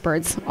adult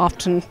blackbirds,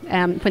 often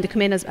when they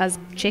come in as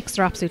chicks,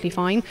 they're absolutely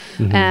fine.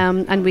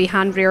 And we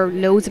hand rear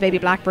loads of baby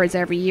blackbirds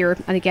every year,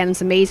 and again,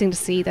 it's amazing to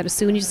see that as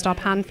soon as you stop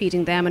hand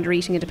feeding them and they're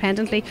eating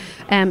independently,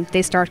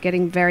 they start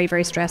getting very,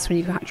 very stressed when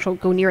you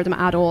go near them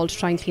at all to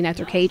try and clean out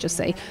their cages,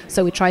 say.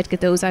 So we try to get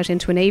those out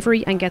into an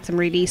aviary and get them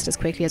released as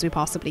quickly as we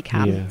possibly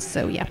can.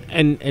 So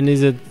and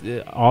is it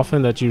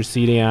often that you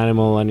see the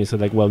animal and you say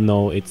like, well,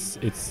 no, it's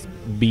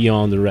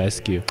beyond the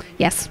rescue?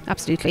 Yes,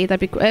 absolutely. That'd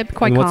be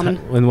quite common.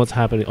 And what's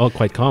happening? Oh,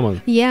 quite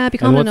common. Yeah, be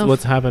common enough.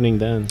 What's happening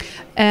then?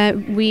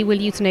 We will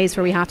euthanize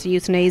where we have to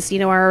euthanize.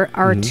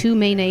 Our two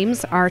main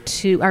aims are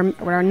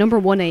our number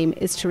one aim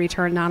is to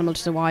return an animal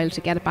to the wild,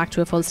 to get it back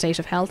to a full state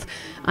of health.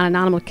 And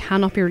an animal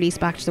cannot be released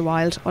back to the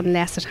wild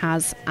unless it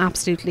has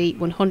absolutely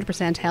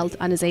 100% health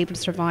and is able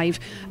to survive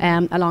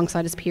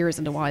alongside its peers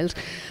in the wild.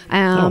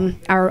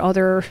 Our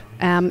other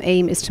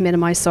aim is to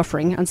minimize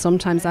suffering, and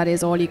sometimes that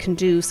is all you can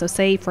do. So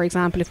say, for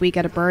example, if we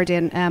get a bird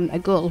in, a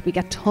gull, we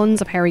get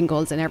tons of herring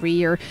gulls in every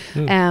year.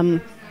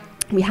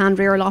 We hand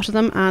rear a lot of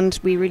them and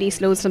we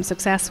release loads of them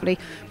successfully,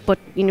 but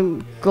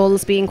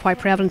gulls being quite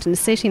prevalent in the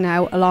city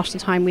now, a lot of the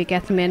time we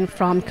get them in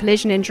from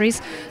collision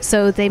injuries.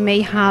 So they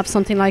may have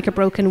something like a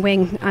broken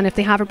wing, and if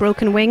they have a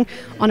broken wing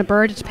on a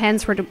bird, it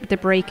depends where the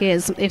break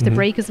is. If the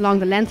break is along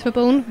the length of a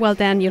bone, well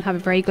then you'll have a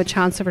very good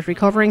chance of it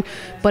recovering.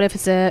 But if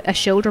it's a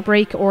shoulder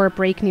break or a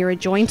break near a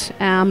joint,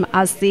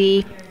 as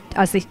the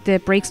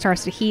break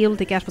starts to heal,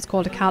 they get what's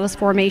called a callus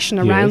formation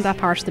around that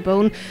part of the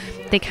bone.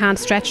 They can't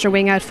stretch their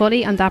wing out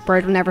fully, and that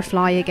bird will never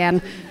fly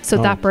again. So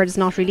that bird is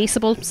not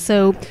releasable.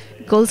 So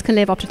gulls can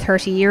live up to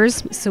 30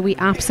 years. So we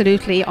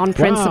absolutely, on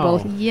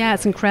principle,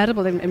 it's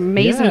incredible,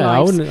 amazing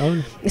lives.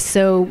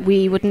 So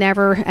we would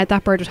never,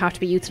 that bird would have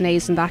to be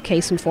euthanized in that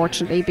case,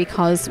 unfortunately,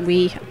 because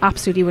we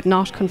absolutely would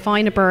not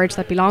confine a bird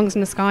that belongs in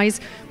the skies.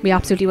 We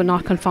absolutely would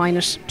not confine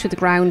it to the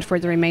ground for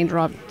the remainder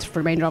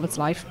of its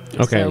life.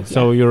 Okay,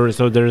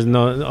 so there's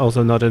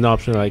also not an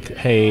option like,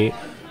 hey,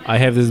 I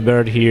have this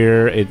bird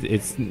here.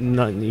 It's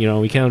not,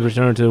 we cannot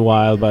return to the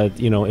wild, but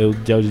it'll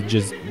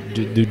just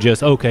do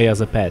just okay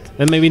as a pet.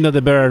 And maybe not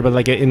the bird, but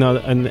like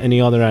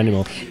any other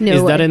animal. No,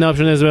 is that an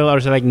option as well, or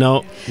is it like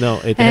no,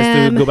 it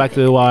has to go back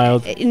to the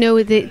wild?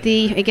 No,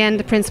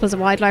 the principles of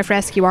wildlife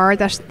rescue are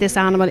that this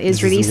animal is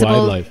releasable.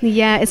 Wildlife.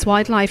 Yeah, it's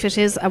wildlife. It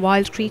is a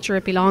wild creature.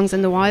 It belongs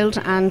in the wild,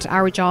 and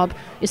our job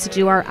is to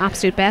do our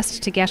absolute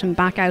best to get them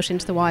back out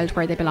into the wild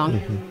where they belong.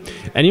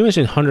 And you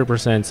mentioned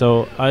 100%.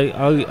 So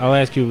I'll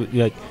ask you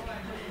like.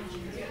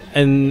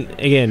 And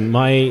again,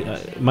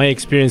 my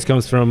experience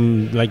comes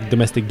from like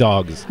domestic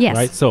dogs,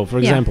 right? So, for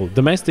example,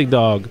 domestic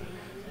dog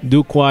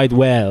do quite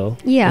well,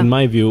 in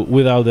my view,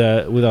 without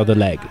the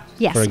leg.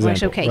 Yes, for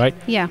example, okay. Right?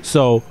 Yeah.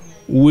 So,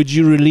 would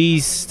you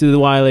release to the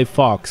wild a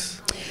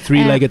fox,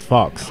 three-legged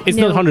fox? It's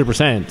not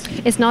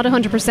 100%. It's not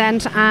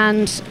 100%,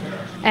 and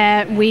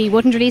we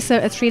wouldn't release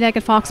a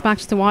three-legged fox back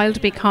to the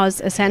wild, because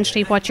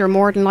essentially what you're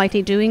more than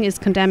likely doing is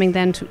condemning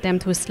them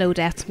to a slow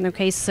death.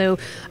 Okay, so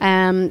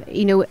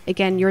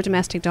again, your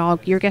domestic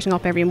dog, you're getting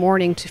up every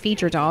morning to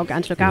feed your dog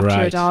and to look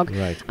after your dog.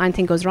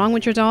 Anything goes wrong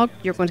with your dog,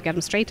 you're going to get him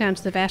straight down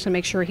to the vet and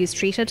make sure he's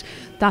treated.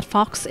 That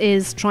fox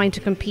is trying to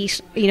compete,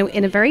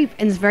 in a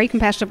very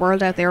competitive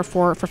world out there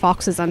for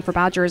foxes and for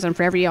badgers and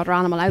for every other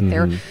animal out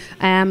there,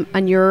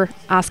 and you're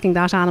asking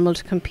that animal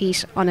to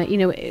compete on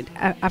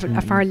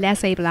a far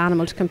less able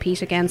animal to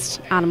compete against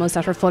animals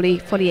that are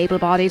fully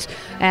able-bodied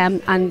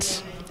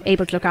and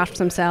able to look after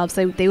themselves.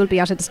 They will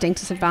be at a distinct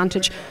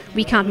disadvantage.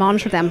 We can't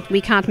monitor them.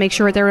 We can't make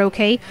sure they're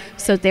okay.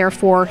 So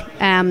therefore,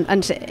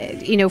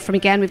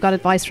 we've got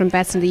advice from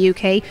vets in the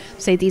UK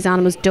say these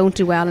animals don't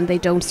do well and they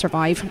don't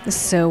survive.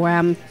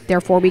 So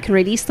therefore, we can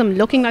release them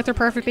looking like they're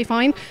perfectly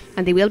fine,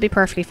 and they will be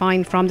perfectly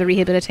fine from the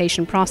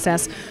rehabilitation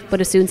process. But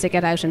as soon as they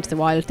get out into the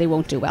wild, they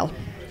won't do well.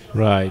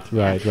 Right.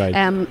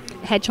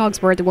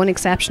 Hedgehogs were the one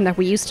exception that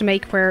we used to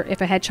make, where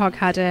if a hedgehog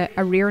had a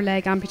rear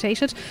leg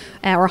amputated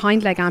or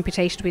hind leg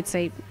amputated, we'd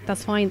say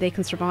that's fine, they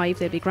can survive,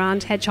 they'll be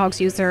grand. Hedgehogs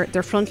use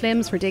their front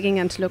limbs for digging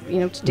and to look,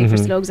 to dig for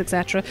slugs,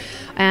 etc.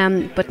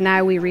 But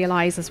now we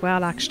realise as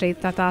well, actually,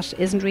 that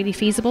isn't really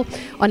feasible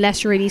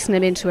unless you're releasing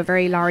them into a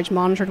very large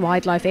monitored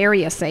wildlife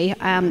area, say.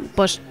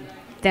 But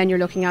then you're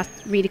looking at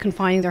really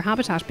confining their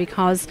habitat,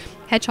 because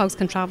hedgehogs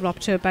can travel up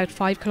to about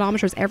 5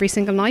 kilometres every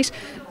single night,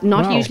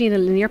 not usually in a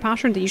linear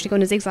pattern, they usually go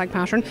in a zigzag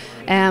pattern.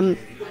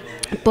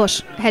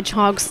 But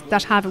hedgehogs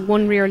that have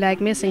one rear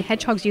leg missing,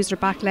 hedgehogs use their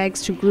back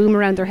legs to groom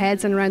around their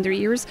heads and around their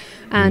ears,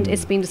 and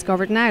it's been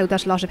discovered now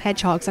that a lot of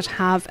hedgehogs that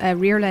have a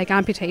rear leg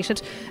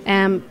amputated,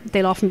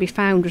 they'll often be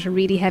found with a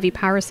really heavy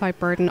parasite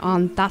burden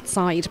on that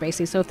side,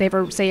 basically. So if they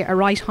have, say, a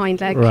right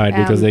hind leg,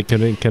 because they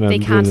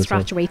can't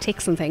scratch away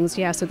ticks and things,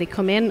 so they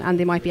come in and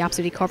they might be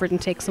absolutely covered in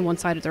ticks on one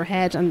side of their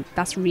head, and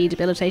that's really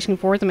debilitating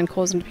for them and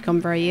cause them to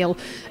become very ill,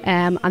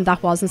 and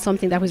that wasn't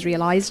something that was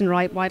realised in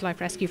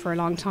wildlife rescue for a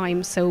long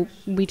time. So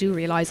we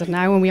do realise it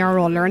now, and we are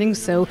all learning.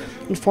 So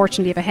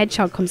unfortunately, if a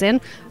hedgehog comes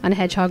in and a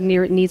hedgehog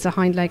needs a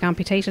hind leg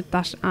amputated,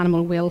 that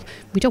animal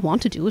we don't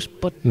want to do it,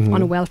 but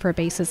on a welfare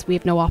basis we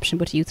have no option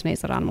but to euthanize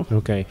that animal.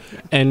 Okay.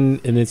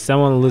 And if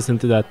someone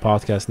listens to that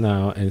podcast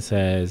now and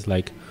says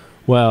like,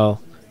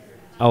 well,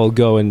 I'll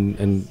go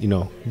and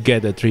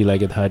get a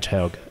 3-legged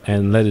hedgehog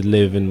and let it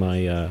live in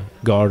my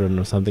garden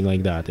or something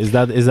like that. Is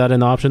that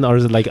an option, or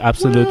is it like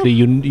absolutely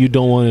you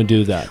don't want to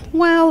do that?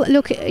 Well,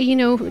 look,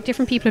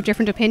 different people have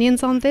different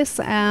opinions on this.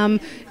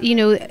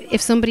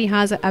 If somebody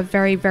has a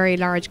very, very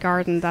large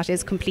garden that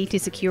is completely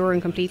secure and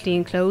completely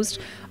enclosed,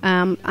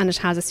 and it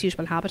has a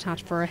suitable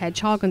habitat for a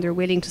hedgehog, and they're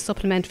willing to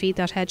supplement feed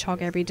that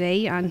hedgehog every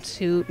day and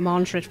to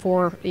monitor it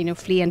for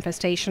flea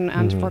infestation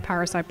and for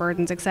parasite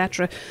burdens,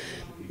 etc.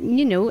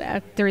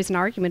 There is an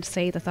argument to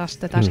say that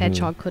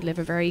hedgehog could live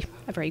a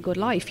very good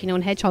life,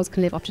 and hedgehogs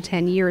can live up to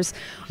 10 years.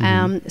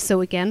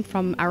 So again,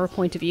 from our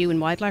point of view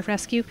in wildlife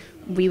rescue,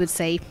 we would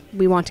say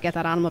we want to get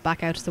that animal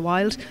back out to the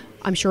wild.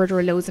 I'm sure there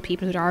are loads of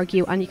people who'd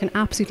argue, and you can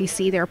absolutely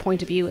see their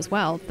point of view as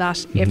well,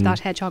 that if that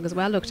hedgehog is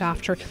well looked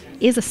after,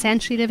 is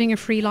essentially living a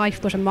free life,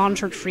 but a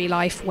monitored free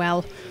life,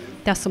 well,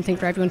 that's something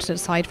for everyone to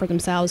decide for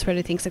themselves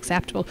whether they think is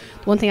acceptable.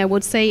 The one thing I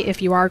would say,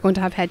 if you are going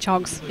to have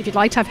hedgehogs, if you'd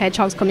like to have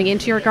hedgehogs coming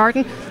into your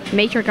garden,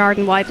 make your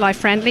garden wildlife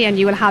friendly, and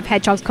you will have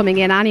hedgehogs coming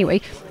in anyway.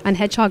 And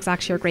hedgehogs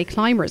actually are great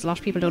climbers. A lot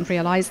of people don't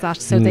realise that.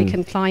 So they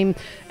can climb,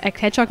 a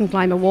hedgehog can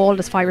climb a wall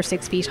that's 5 or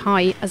 6 feet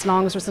high, as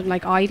long as there's something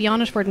like ivy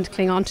on it for them to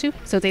cling onto.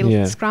 So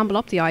they'll scramble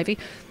up the ivy,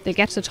 they'll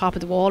get to the top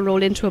of the wall,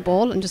 roll into a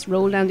ball, and just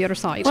roll down the other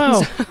side.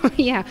 Wow.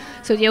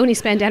 So you only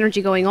spend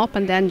energy going up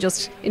and then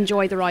just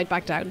enjoy the ride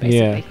back down,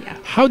 basically.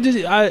 How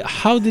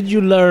did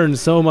you learn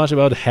so much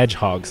about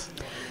hedgehogs?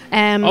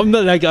 I'm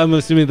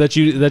assuming that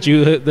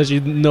you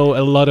know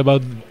a lot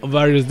about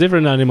various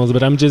different animals,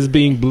 but I'm just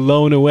being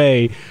blown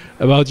away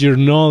about your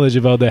knowledge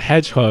about the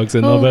hedgehogs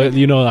and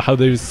about how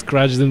they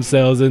scratch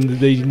themselves and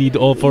they need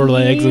all 4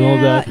 legs and all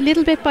that.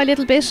 Little bit by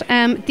little bit.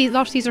 A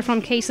lot of these are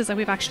from cases that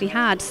we've actually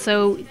had,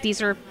 so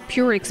these are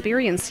pure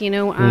experience,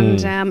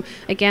 and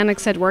again, like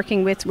I said, we're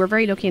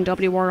very lucky in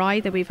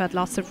WRI that we've had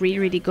lots of really,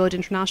 really good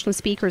international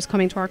speakers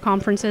coming to our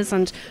conferences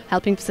and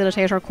helping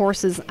facilitate our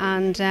courses,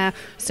 and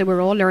so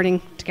we're all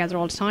learning together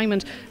all the time.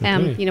 And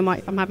I'm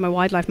having my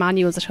wildlife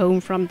manuals at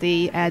home from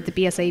the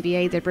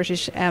BSAVA, the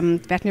British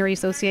Veterinary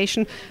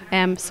Association.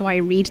 So I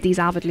read these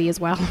avidly as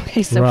well.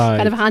 Okay, so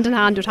kind of hand in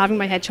hand with having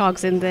my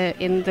hedgehogs in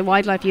the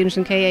wildlife unit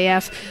in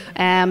KAF.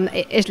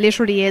 It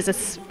literally is.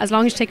 It's, as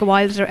long as you take a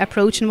wilder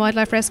approach in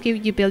wildlife rescue,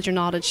 you build your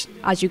knowledge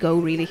as you go.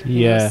 Really.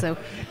 So,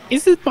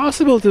 is it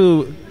possible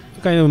to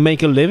kind of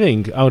make a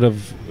living out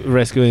of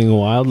rescuing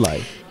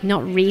wildlife?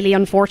 Not really,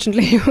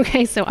 unfortunately.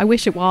 Okay, so I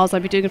wish it was.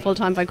 I'd be doing it full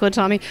time if I could,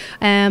 Tommy.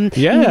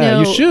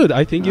 You should.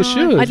 I think you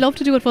should. I'd love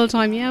to do it full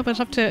time, but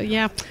have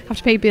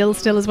to pay bills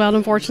still as well,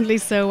 unfortunately.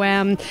 So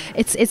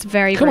it's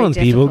very, come very on,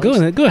 difficult.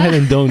 people, go ahead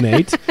and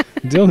donate.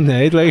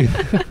 Donate, like.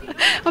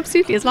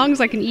 Absolutely, as long as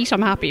I can eat,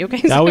 I'm happy.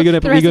 Okay. Now we're gonna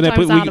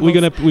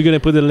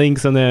put the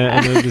links on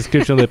the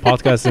description of the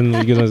podcast, and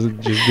we're gonna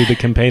just do the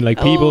campaign. Like,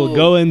 people,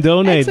 go and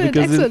donate.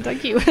 Excellent,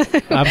 thank you.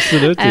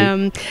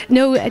 Absolutely.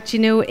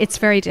 It's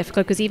very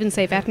difficult, because even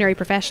say veterinary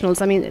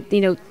professionals, I mean,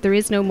 there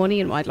is no money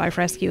in wildlife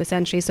rescue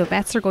essentially. So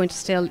vets are going to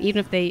still, even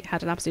if they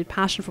had an absolute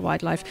passion for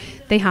wildlife,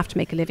 they have to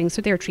make a living.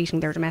 So they're treating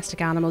their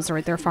domestic animals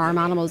or their farm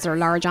animals or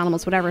large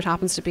animals, whatever it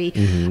happens to be.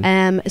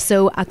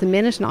 So at the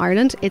minute in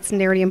Ireland, it's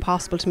nearly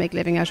impossible to make a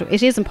living out of.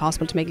 It is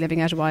impossible to make a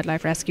living out of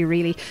wildlife rescue,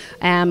 really.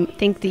 I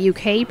think the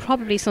UK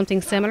probably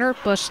something similar,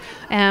 but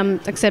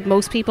like I said,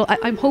 most people,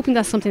 I'm hoping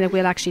that's something that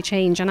will actually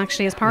change. And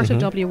actually, as part of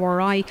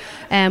WRI,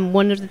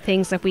 one of the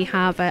things that we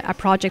have a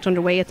project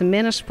underway at the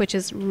minute, which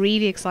is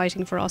really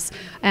exciting for us,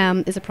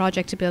 is a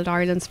project to build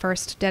Ireland's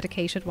first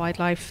dedicated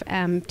wildlife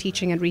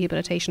teaching and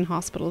rehabilitation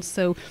hospital.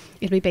 So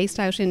it'll be based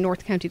out in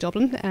North County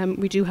Dublin.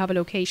 We do have a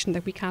location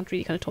that we can't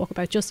really kind of talk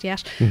about just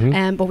yet,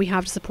 but we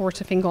have the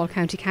support of Fingal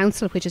County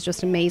Council, which is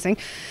just amazing.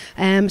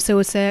 So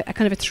it's a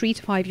kind of a 3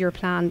 to 5 year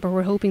plan, but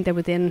we're hoping that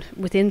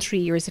within 3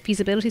 years, the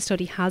feasibility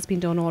study has been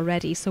done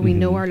already. So we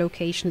know our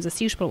location is a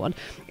suitable one,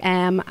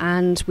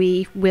 and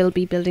we will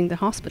be building the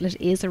hospital. It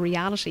is a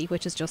reality,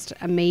 which is just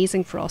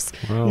amazing for us.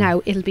 Wow.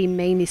 Now, it'll be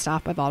mainly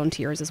staffed by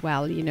volunteers as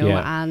well,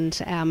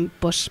 and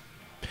but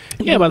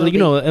yeah, but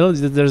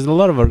there's a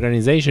lot of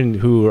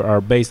organizations who are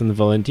based on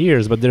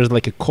volunteers, but there's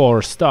like a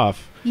core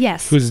staff.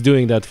 Yes. Who's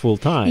doing that full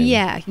time?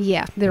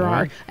 Yeah, there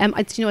are. Right.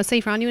 I'd say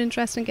for anyone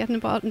interested in getting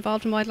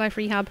involved in wildlife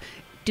rehab,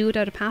 do it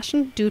out of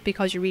passion, do it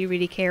because you really,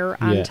 really care,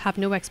 and have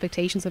no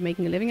expectations of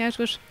making a living out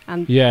of it.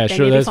 And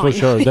that's for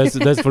sure.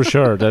 That's for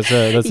sure. That's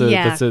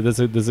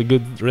a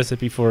good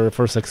recipe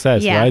for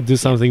success, right? Do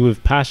something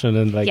with passion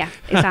and like. Yeah,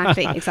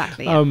 exactly.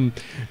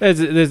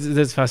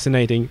 That's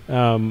fascinating.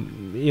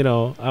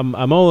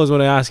 I'm always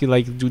want to ask you,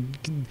 like,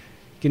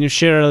 can you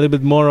share a little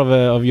bit more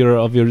of your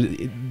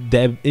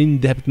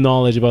in-depth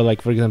knowledge about,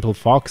 like, for example,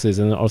 foxes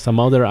or some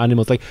other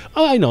animals? Like,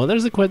 I know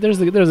there's a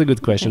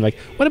good question. Like,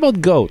 what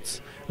about goats?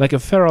 Like a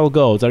feral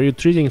goat, are you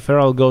treating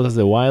feral goat as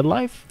a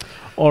wildlife,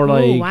 or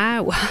like? Oh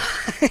wow,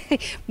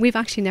 we've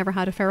actually never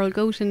had a feral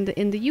goat in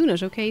the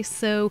unit. Okay,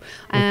 so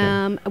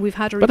we've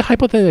had. But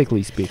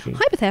hypothetically speaking,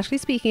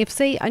 if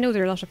say I know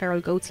there are a lot of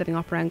feral goats living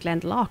up around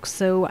Glendalough,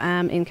 so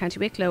in County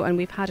Wicklow, and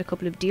we've had a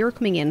couple of deer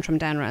coming in from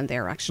down around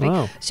there actually.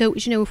 Wow. So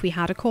if we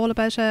had a call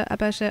about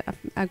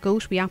a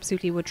goat, we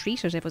absolutely would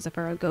treat it if it was a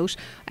feral goat.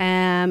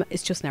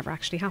 It's just never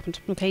actually happened.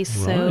 Okay,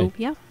 so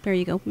yeah, there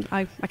you go.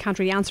 I can't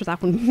really answer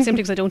that one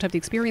simply because I don't have the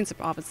experience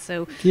of it.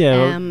 So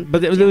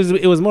but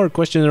it was more a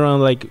question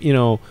around, like,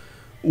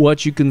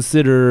 what you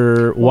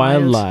consider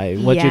wildlife,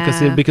 what you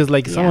consider, because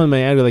like someone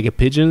may argue, like, a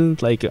pigeon,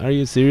 like, are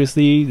you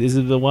seriously, is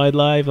it the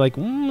wildlife? Like,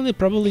 it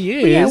probably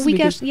is.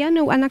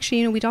 And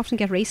actually, we'd often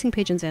get racing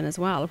pigeons in as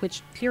well,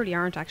 which clearly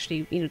aren't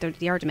actually,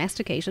 they are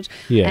domesticated.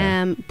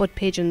 But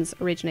pigeons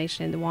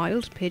originated in the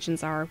wild.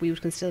 Pigeons we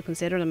would still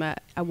consider them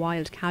a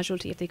wild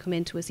casualty if they come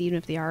into us, even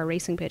if they are a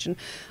racing pigeon.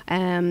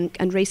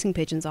 And racing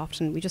pigeons,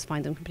 often we just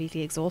find them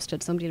completely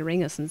exhausted. Somebody will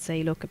ring us and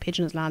say, look, a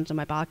pigeon has landed on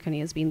my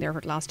balcony, has been there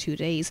for the last 2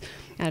 days,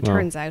 and it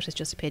turns out it's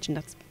just a pigeon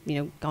that's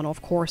gone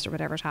off course or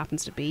whatever it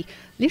happens to be.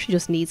 Literally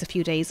just needs a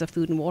few days of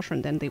food and water,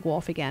 and then they go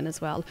off again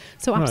as well.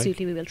 So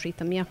absolutely we will treat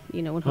them,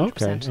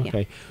 100%.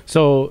 Okay.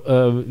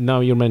 So now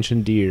you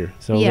mentioned deer,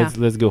 so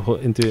let's go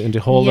into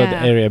whole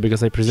that area,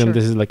 because I presume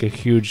this is like a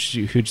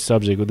huge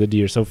subject with the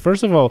deer. So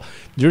first of all,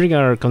 during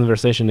our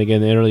conversation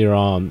again earlier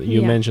on,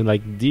 you mentioned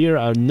like deer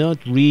are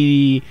not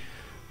really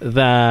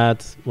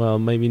that, well,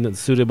 maybe not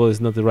suitable is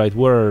not the right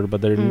word,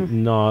 but they're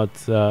not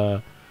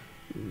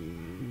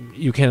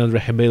you cannot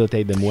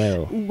rehabilitate them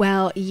well.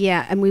 Well,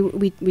 yeah, and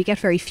we get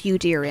very few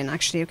deer in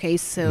actually. Okay,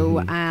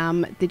 so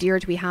the deer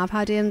that we have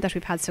had in that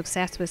we've had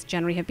success with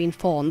generally have been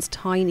fawns,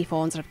 tiny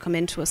fawns that have come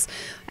into us.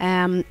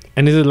 And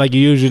is it like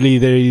usually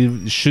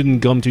they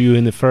shouldn't come to you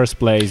in the first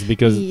place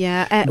because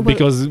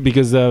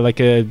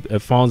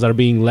fawns are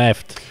being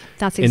left?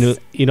 That's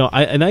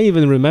I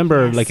even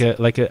remember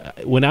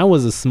when I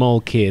was a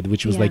small kid,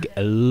 which was like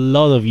a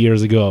lot of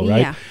years ago, right?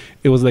 Yeah.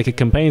 It was like a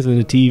campaign on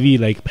the TV,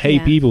 like, hey,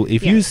 people,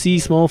 if you see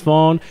small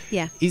fawn,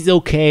 it's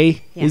okay.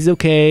 Yeah. It's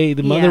okay.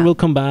 The mother will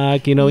come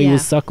back, he will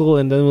suckle,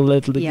 and then we'll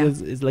let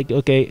it's like,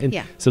 okay.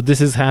 And so this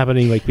is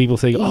happening, like people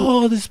saying,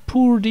 oh, this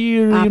poor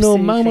deer,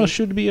 mama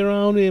should be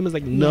around him. It's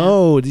like,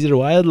 no, these are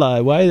wild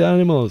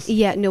animals.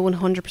 Yeah, no,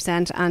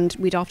 100%. And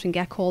we'd often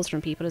get calls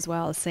from people as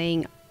well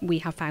saying, we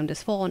have found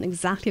this fawn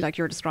exactly like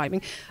you're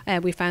describing.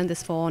 We found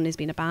this fawn has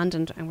been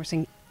abandoned, and we're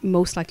saying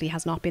most likely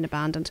has not been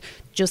abandoned.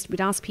 Just we'd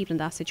ask people in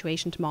that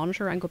situation to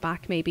monitor and go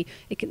back. Maybe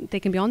they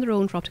can be on their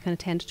own for up to kind of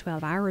 10 to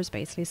 12 hours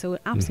basically. So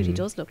it absolutely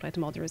does look like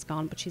the mother is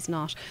gone, but she's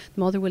not. The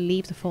mother will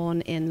leave the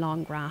fawn in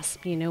long grass,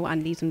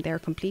 and leave them there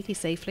completely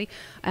safely.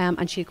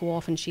 And she'll go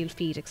off and she'll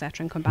feed,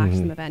 etc., and come back to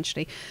them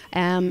eventually.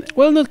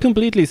 Well, not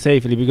completely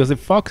safely, because the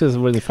foxes,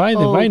 when they find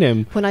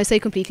them. When I say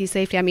completely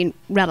safely, I mean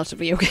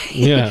relatively okay.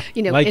 Yeah,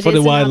 like for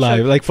the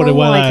wildlife, like for the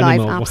wild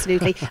animal.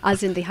 Absolutely,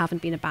 as in they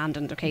haven't been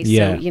abandoned. Okay,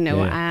 so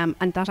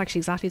and that actually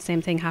exactly the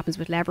same thing happens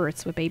with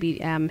leverets, with baby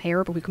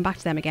hare, but we come back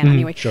to them again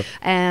anyway. Sure.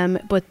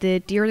 But the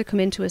deer that come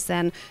into us,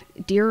 then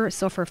deer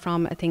suffer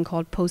from a thing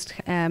called post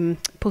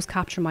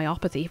capture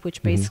myopathy,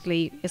 which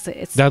basically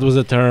it's that was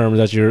a term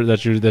that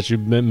you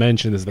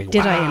mentioned. Is like,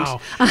 did wow,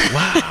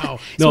 wow.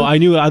 No, I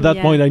knew at that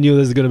point. I knew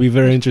this is going to be a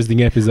very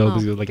interesting episode,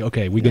 because you're like,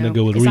 okay, we're going to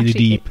go really actually,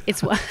 deep.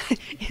 It's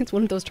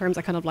one of those terms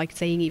I kind of like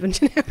saying, even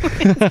silly,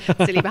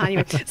 but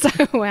anyway. So,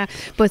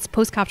 but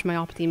post capture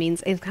myopathy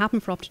means it can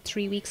happen for up to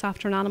 3 weeks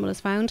after an animal is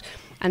found.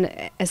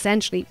 And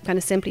essentially, kind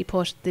of simply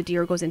put, the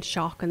deer goes into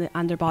shock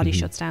and their body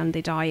shuts down,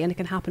 they die, and it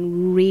can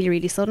happen really,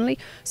 really suddenly.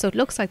 normally. So it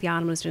looks like the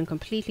animal is doing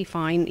completely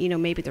fine. You know,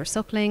 maybe they're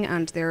suckling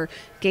and they're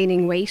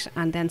gaining weight,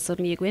 and then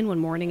suddenly you go in one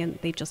morning and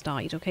they've just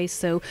died. Okay,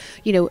 so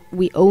you know,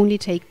 we only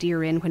take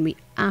deer in when we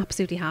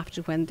absolutely have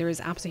to, when there is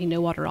absolutely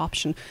no other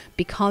option,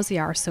 because they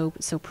are so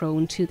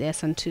prone to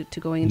this and to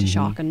going into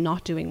shock and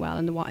not doing well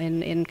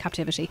in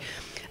captivity.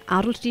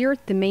 Adult deer,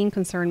 the main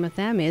concern with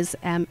them is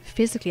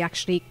physically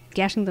actually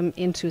getting them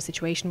into a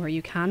situation where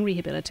you can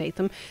rehabilitate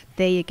them.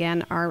 They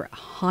again are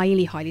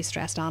highly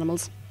stressed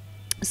animals.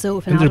 So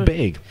if they're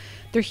big.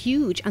 They're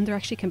huge, and they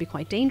actually can be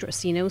quite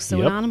dangerous, you know.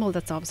 So an animal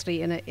that's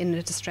obviously in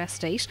a distressed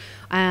state,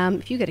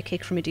 if you get a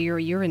kick from a deer,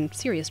 you're in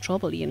serious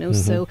trouble, you know.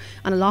 So,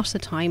 and a lot of the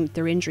time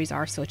their injuries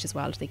are such as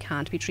well that they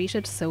can't be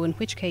treated. So in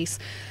which case,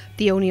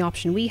 the only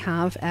option we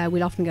have,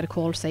 we'll often get a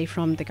call, say,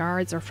 from the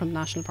guards or from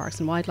National Parks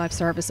and Wildlife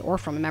Service or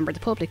from a member of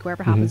the public,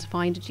 whoever happens to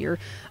find a deer.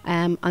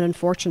 And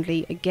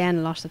unfortunately, again,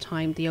 a lot of the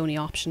time, the only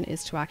option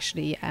is to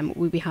actually,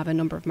 we have a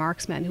number of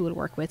marksmen who will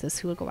work with us,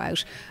 who will go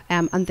out,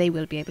 and they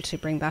will be able to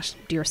bring that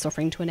deer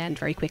suffering to an end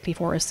very quickly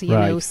for us, you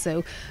know.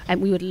 So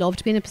we would love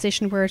to be in a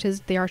position where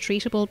they are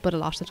treatable, but a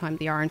lot of the time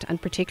they aren't.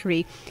 And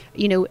particularly,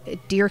 you know,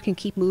 deer can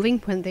keep moving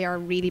when they are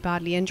really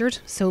badly injured.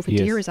 So if a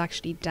deer is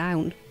actually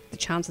down, the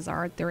chances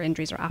are their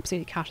injuries are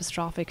absolutely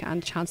catastrophic,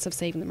 and the chances of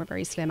saving them are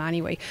very slim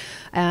anyway.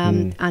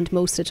 And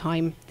most of the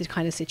time, the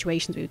kind of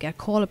situations we would get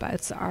call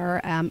abouts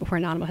are where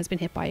an animal has been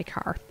hit by a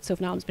car. So if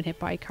an animal's been hit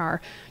by a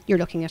car, you're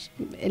looking at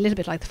a little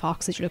bit like the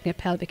foxes, you're looking at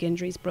pelvic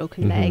injuries,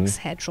 broken legs,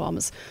 head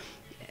traumas.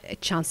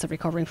 Chance of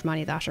recovering from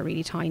any of that are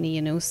really tiny,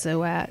 you know. So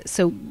like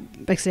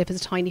I say, if it's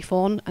a tiny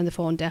fawn and the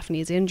fawn definitely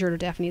is injured or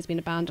definitely has been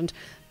abandoned,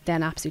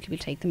 then absolutely we'll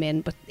take them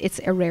in. But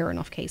it's a rare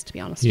enough case, to be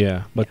honest.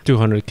 Yeah, but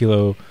 200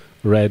 kilo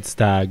red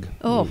stag,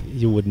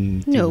 you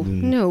wouldn't.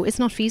 No, it's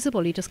not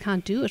feasible. You just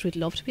can't do it. We'd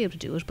love to be able to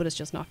do it, but it's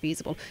just not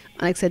feasible.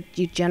 And like I said,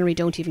 you generally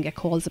don't even get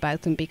calls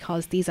about them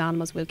because these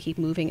animals will keep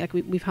moving. Like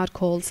we've had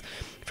calls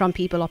from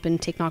people up in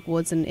Ticknock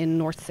Woods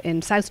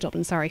in South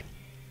Dublin,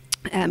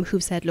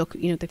 who've said, look,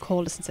 you know, they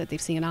called us and said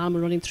they've seen an animal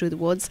running through the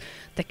woods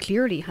that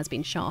clearly has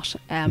been shot,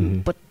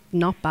 but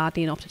not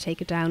badly enough to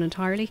take it down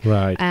entirely.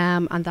 Right.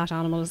 And that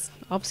animal is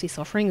obviously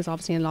suffering, is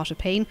obviously in a lot of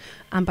pain.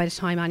 And by the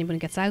time anyone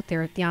gets out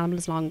there, the animal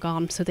is long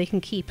gone. So they can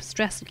keep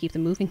stress to keep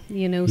them moving,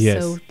 you know.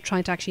 Yes. So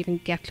trying to actually even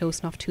get close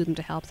enough to them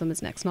to help them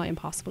is next to not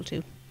impossible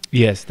too.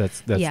 Yes,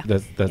 that's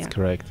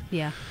correct.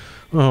 Yeah.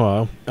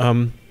 Oh,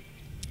 wow.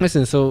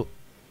 Listen, so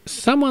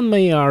someone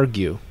may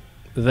argue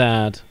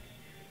that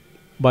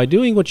by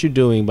doing what you're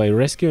doing, by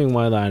rescuing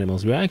wild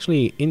animals, we're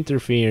actually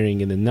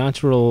interfering in the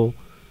natural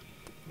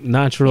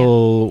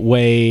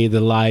way the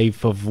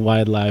life of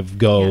wildlife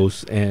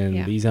goes,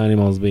 and these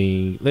animals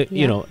being,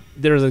 you know,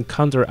 there's a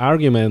counter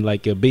argument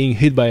like being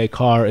hit by a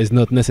car is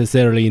not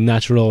necessarily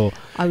natural.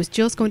 I was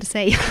just going to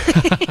say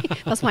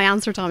that's my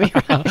answer, Tommy.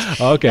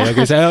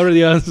 Okay, so I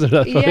already answered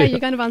that. Yeah, you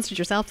kind of answered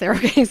yourself there.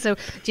 Okay, so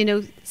do you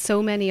know,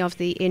 so many of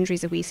the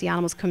injuries that we see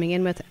animals coming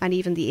in with, and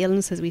even the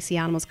illnesses we see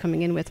animals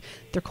coming in with,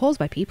 they're caused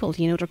by people.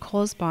 You know, they're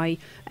caused by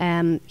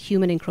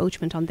human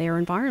encroachment on their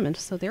environment.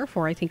 So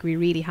therefore, I think we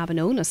really have an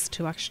onus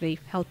to actually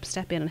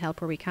step in and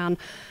help where we can.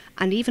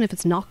 And even if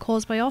it's not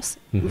caused by us,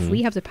 if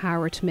we have the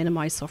power to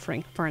minimise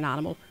suffering for an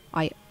animal,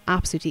 I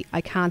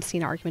can't see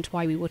an argument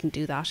why we wouldn't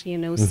do that, you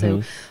know.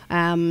 So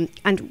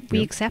and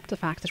we accept the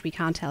fact that we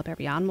can't help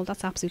every animal.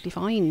 That's absolutely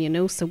fine, you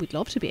know. So we'd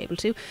love to be able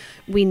to.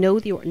 We know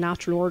the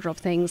natural order of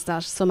things,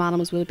 that some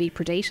animals will be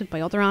predated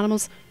by other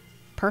animals.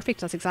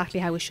 Perfect, that's exactly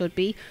how it should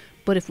be.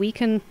 But if we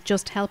can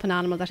just help an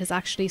animal that is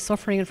actually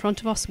suffering in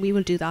front of us, we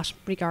will do that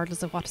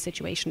regardless of what the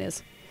situation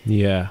is.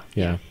 Yeah.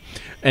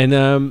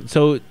 And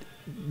so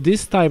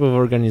this type of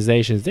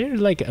organizations, they're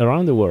like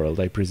around the world,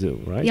 I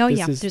presume, right?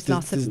 There's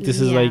lots of. This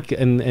is like,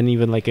 and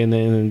even like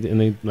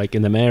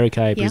in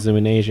America, I presume,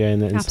 in Asia,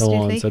 and so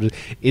on. So,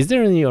 is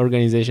there any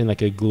organization,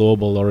 like a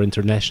global or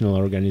international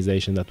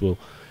organization, that will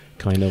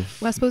kind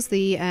of? Well, I suppose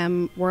the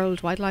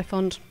World Wildlife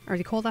Fund, are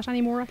they called that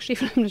anymore? Actually,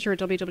 I'm not sure.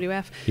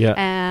 WWF.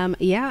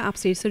 Yeah,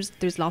 absolutely. So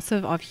there's lots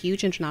of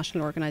huge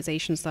international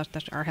organizations that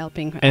are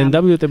helping. And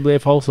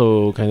WWF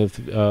also kind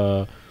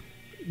of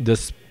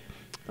this.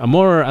 I'm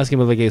more asking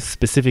about like a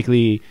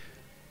specifically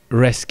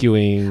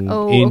rescuing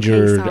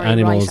injured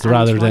animals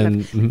rather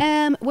than.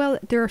 Well,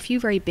 there are a few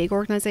very big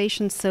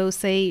organisations. So,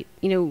 say,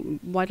 you know,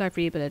 Wildlife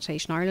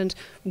Rehabilitation Ireland,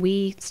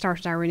 we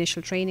started our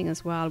initial training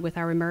as well with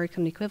our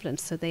American equivalent.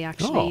 So they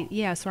actually,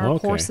 so our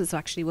courses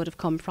actually would have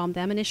come from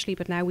them initially,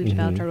 but now we've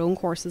developed our own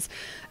courses.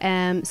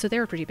 So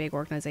they're a pretty big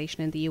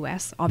organisation in the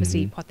US.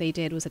 Obviously, what they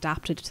did was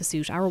adapted to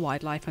suit our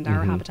wildlife and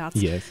our habitats.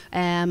 Yes.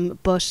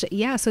 But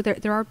yeah, so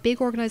there are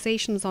big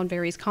organisations on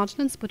various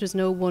continents, but there's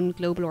no one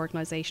global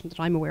organisation that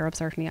I'm aware of,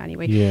 certainly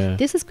anyway. Yeah.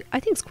 This is, I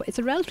think it's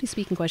a relatively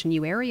speaking quite a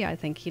new area, I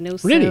think, you know.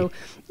 Really? So,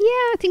 yeah,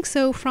 I think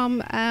so.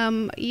 From,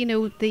 you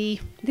know, I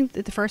think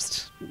the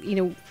first, you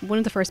know, one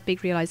of the first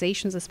big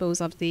realizations, I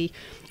suppose, of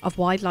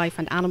wildlife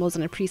and animals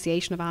and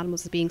appreciation of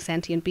animals as being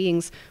sentient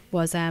beings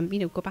was, you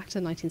know, go back to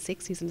the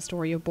 1960s and the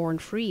story of Born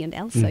Free and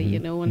Elsa, you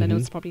know, and I know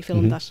it's probably a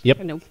film that, you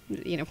know,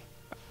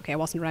 okay, I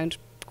wasn't around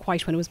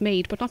quite when it was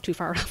made, but not too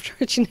far after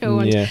it, you know.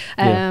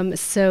 And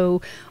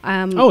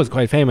it's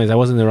quite famous. I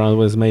wasn't around when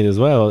it was made as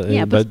well.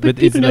 But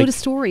people know the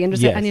story, and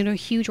there's a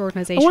huge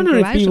organisation. I wonder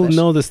if people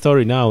know the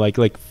story now, like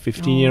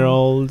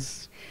 15-year-olds.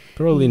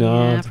 Probably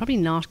not. Yeah, probably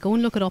not. Go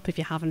and look it up if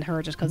you haven't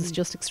heard it, because it's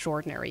just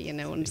extraordinary, you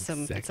know. And it's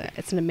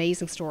an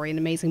amazing story, an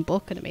amazing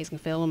book, an amazing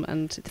film,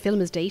 and the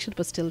film is dated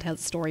but still tells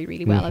the story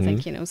really well. I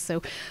think, you know. So,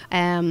 but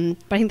I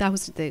think that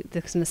was the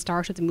kind of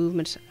start of the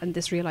movement, and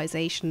this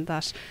realization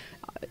that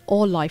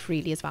all life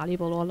really is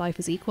valuable, all life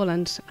is equal,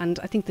 and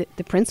I think that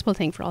the principal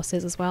thing for us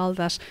is as well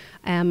that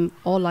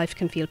all life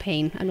can feel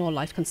pain and all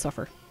life can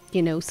suffer,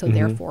 you know. So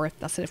therefore,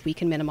 that's it. If we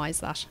can minimize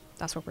that,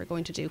 that's what we're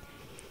going to do.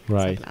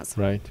 Right. That's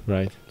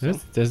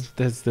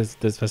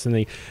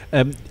fascinating.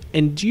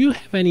 And do you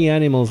have any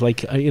animals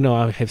like you know?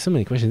 I have so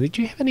many questions.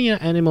 Do you have any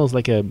animals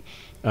like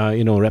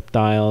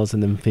reptiles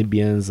and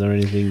amphibians or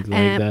anything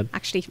like that?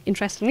 Actually,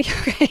 interestingly,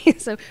 okay,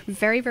 so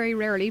very, very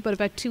rarely, but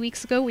about 2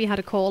 weeks ago we had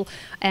a call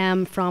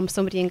from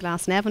somebody in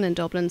Glasnevin in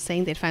Dublin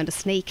saying they'd found a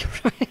snake.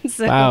 Right?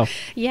 So, wow.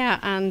 Yeah,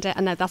 and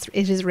now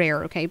it is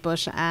rare, okay,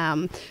 but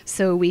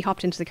so we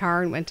hopped into the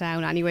car and went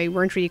down anyway. We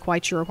weren't really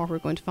quite sure what we were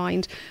going to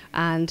find,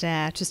 and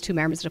just two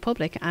members of the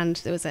public, and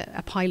there was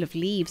a pile of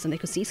leaves, and they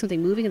could see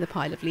something moving in the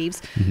pile of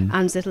leaves,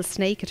 and this little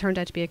snake, it turned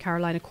out to be a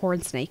Carolina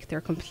corn snake.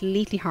 They're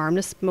completely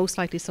harmless, most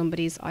likely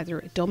somebody's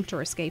either dumped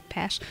or escaped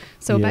pet.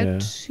 So about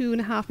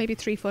 2.5, maybe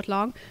 3 foot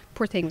long.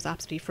 Poor thing was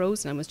absolutely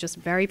frozen and was just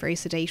very, very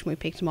sedate when we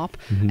picked him up.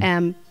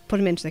 Put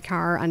him into the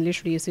car, and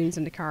literally as soon as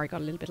in the car, he got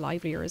a little bit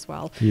livelier as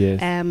well.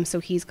 Yes. So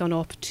he's gone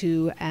up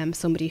to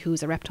somebody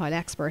who's a reptile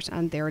expert,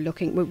 and they're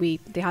looking.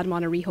 They had him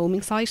on a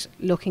rehoming site,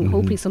 looking.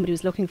 Hopefully somebody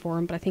was looking for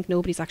him, but I think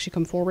nobody's actually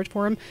come forward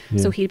for him.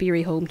 So he'll be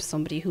rehomed to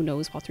somebody who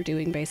knows what they're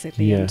doing,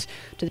 basically, and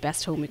to the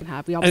best home we can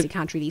have. We obviously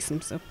can't release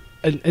him, so.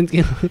 And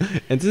you know,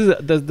 and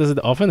does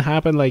it often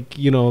happen, like,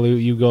 you know,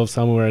 you go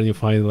somewhere and you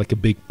find like a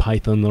big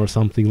python or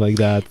something like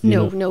that?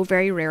 No,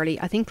 very rarely.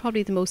 I think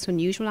probably the most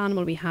unusual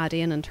animal we had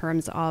in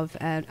terms of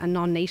a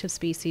non-native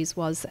species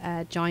was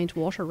a giant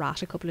water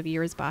rat a couple of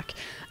years back.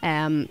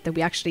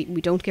 That we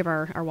don't give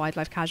our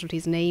wildlife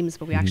casualties names,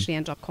 but we actually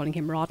ended up calling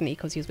him Rodney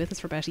because he was with us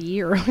for about a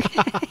year.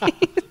 Okay.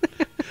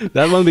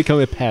 That one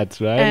become a pet,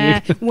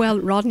 right? Well,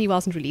 Rodney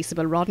wasn't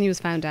releasable. Rodney was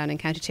found down in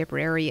County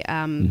Tipperary,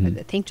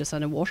 I think just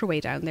on a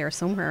waterway down there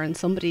somewhere, and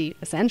somebody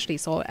essentially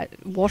saw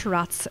water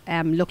rats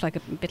look like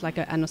a bit like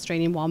an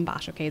Australian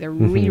wombat, okay? They're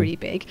really, really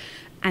big.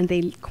 And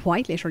they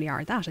quite literally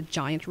are that, a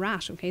giant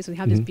rat, okay? So they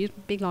have this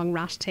big long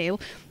rat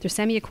tail. They're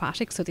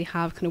semi-aquatic, so they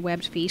have kind of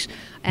webbed feet.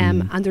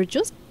 And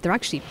they're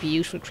actually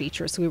beautiful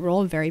creatures. So we were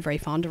all very, very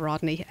fond of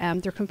Rodney.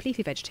 They're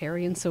completely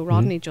vegetarian, so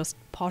Rodney just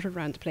pottered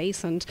around the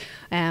place and,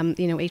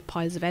 ate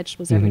piles of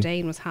vegetables every day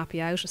and was happy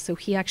out. So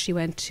he actually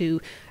went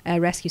to a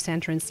rescue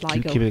centre in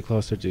Sligo. Keep it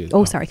closer to you.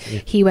 Oh, sorry.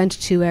 Yeah. He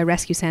went to a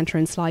rescue centre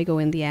in Sligo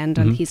in the end,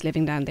 and he's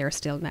living down there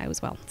still now as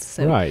well.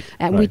 So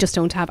we just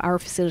don't have, our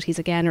facilities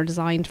again are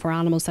designed for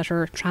animals that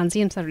are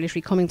transient, that are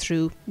literally coming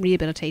through,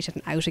 rehabilitated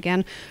and out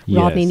again.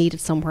 Rodney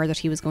needed somewhere that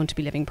he was going to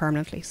be living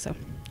permanently. So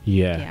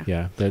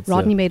that's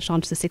Rodney made it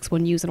onto the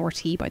 6-1 News and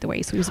RT, by the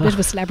way, so he was a bit of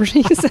a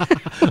celebrity.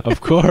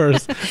 Of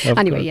course.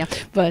 Anyway,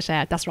 but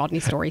that's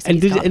Rodney's story. So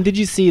and did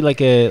you see like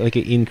an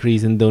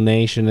increase in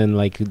donation and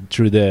like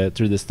through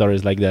the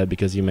stories like that?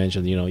 Because you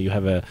mentioned, you know, you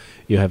have a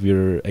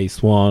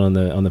swan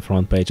on the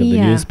front page of the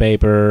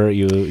newspaper.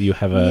 You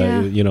have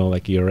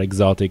like your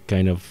exotic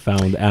kind of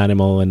found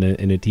animal in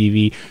a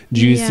TV.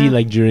 Do you see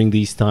like during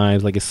these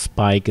times like a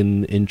spike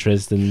in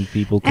interest in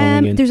people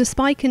coming in? There's a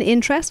spike in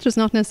interest. There's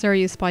not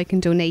necessarily a spike in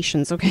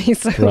donations. Okay,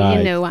 so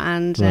you know,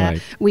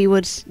 and we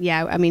would,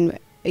 I mean,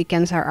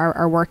 again,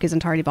 our work is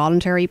entirely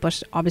voluntary,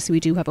 but obviously we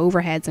do have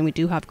overheads and we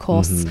do have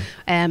costs.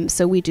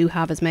 So we do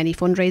have as many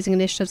fundraising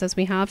initiatives as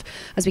we can.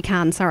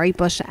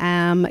 But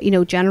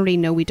generally,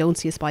 no, we don't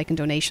see a spike in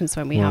donations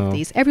when we have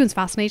these. Everyone's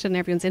fascinated and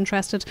everyone's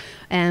interested,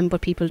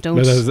 but people don't.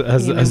 But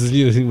as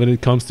you know, when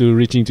it comes to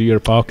reaching to your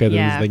pocket,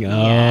 and it's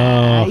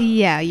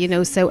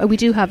like, so we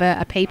do have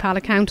a PayPal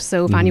account.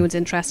 So if anyone's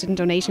interested in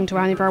donating to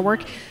any of our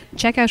work,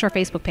 check out our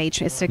Facebook page.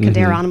 It's the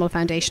Kildare Animal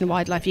Foundation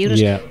Wildlife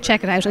Unit.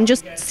 Check it out and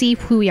just see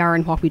who we are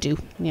and what we do.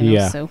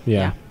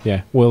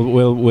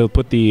 We'll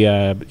put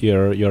the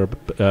your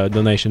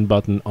donation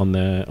button on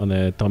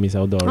the Tommy's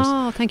Outdoors.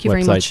 Oh, thank you website.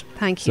 very much.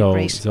 Thank you.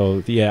 Great.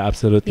 So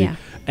absolutely. Yeah.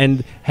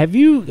 And have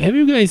you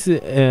guys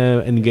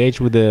engaged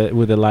with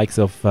the likes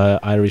of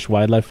Irish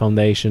Wildlife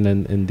Foundation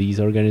and these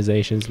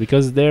organizations,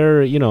 because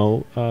they're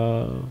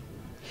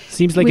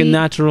seems like a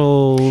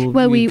natural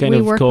kind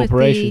of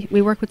cooperation.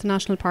 We work with the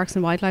National Parks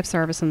and Wildlife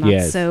Service and that.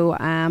 Yes. So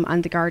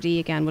and the Gardaí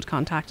again would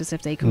contact us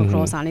if they come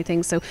across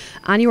anything. So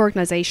any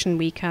organisation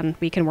we can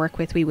work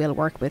with, we will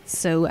work with.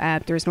 So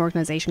there's an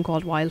organisation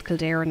called Wild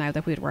Kildare now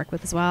that we'd work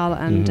with as well.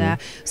 And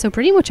so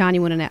pretty much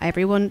anyone and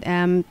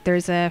everyone.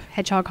 There's a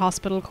hedgehog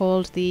hospital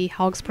called the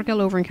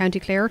Hogsprickle over in County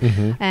Clare.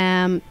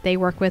 They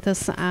work with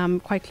us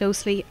quite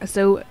closely.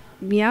 So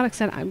Yeah, like I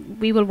said,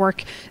 we will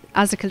work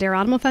as a Kildare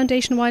Animal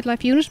Foundation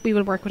Wildlife Unit. We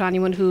will work with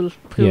anyone who'll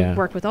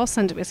work with us,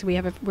 and so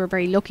we're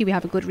very lucky. We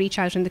have a good reach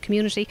out in the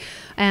community,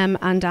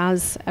 and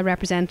as a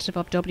representative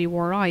of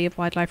WRI, of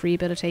Wildlife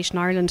Rehabilitation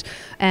Ireland,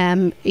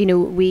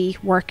 we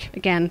work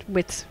again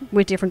with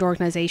different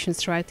organisations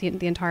throughout the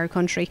entire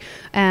country.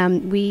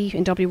 We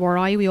in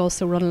WRI we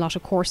also run a lot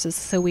of courses.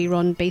 So we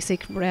run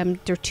basic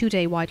they're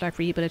 2-day wildlife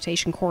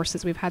rehabilitation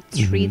courses. We've had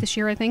 3 this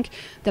year, I think.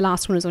 The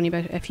last one was only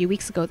about a few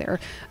weeks ago there,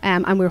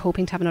 and we're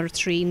hoping to have another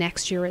 3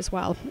 next year as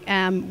well.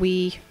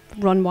 We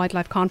run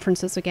wildlife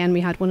conferences again.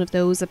 We had one of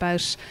those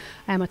about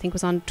I think it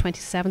was on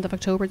 27th of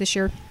October this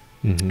year.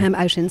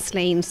 Out in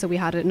Slane, so we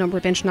had a number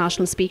of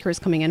international speakers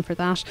coming in for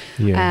that.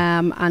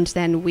 And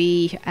then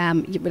we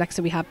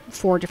we have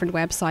 4 different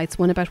websites,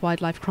 one about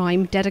wildlife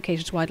crime,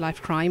 dedicated to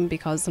wildlife crime,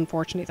 because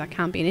unfortunately that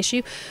can be an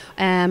issue.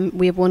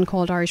 We have one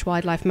called Irish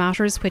Wildlife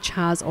Matters, which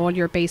has all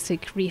your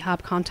basic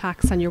rehab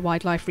contacts and your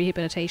wildlife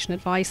rehabilitation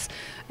advice.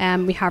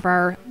 We have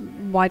our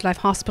wildlife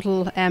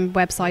hospital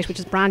website, which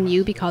is brand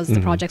new because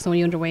the project's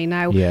only underway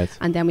now.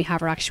 And then we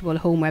have our actual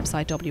home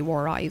website,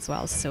 WRI, as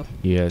well, so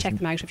check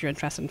them out if you're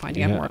interested in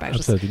finding out more about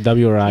absolutely.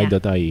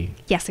 WRI.ie.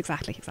 Yes,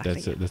 exactly.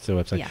 That's the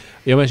website.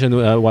 You mentioned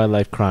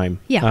wildlife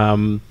crime.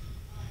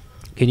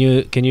 Can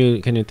you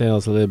tell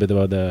us a little bit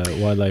about the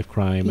wildlife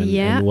crime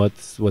and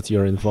what's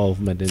your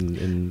involvement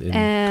in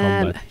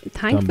combat?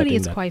 Thankfully,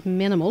 it's quite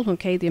minimal.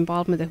 Okay, the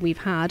involvement that we've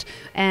had,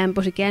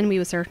 but again, we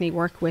would certainly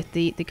work with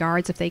the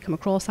guards if they come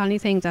across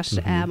anything that,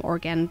 or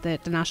again the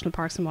National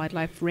Parks and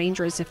Wildlife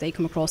Rangers if they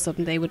come across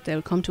something, they would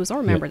come to us,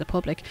 or a member of the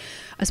public.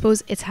 I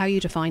suppose it's how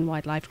you define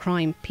wildlife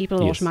crime.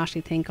 People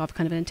automatically think of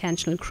kind of an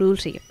intentional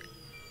cruelty.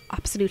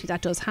 Absolutely,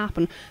 that does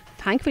happen.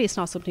 Thankfully, it's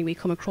not something we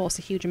come across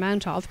a huge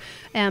amount of.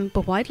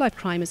 But wildlife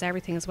crime is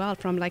everything as well,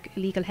 from like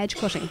illegal hedge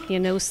cutting,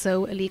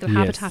 so illegal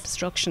habitat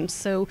destruction.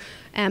 So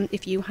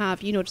if you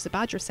have, there's a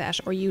badger set,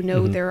 or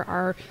there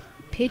are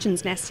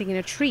pigeons nesting in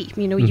a tree,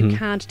 you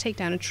can't take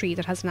down a tree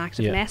that has an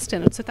active nest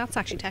in it. So that's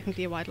actually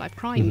technically a wildlife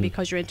crime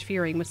because you're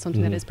interfering with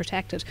something that is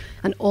protected.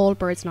 And all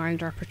birds in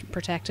Ireland are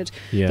protected.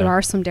 There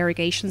are some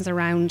derogations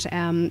around,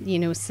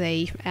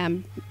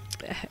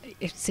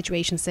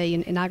 situations, say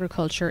in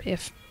agriculture,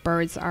 if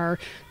birds are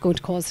going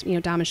to cause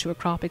damage to a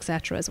crop,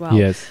 etc. as well.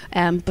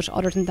 But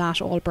other than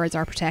that, all birds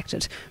are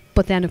protected.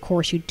 But then, of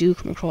course, you do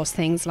come across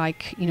things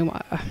like,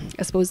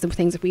 I suppose the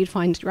things that we'd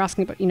find, you're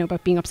asking about,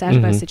 about being upset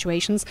about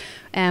situations.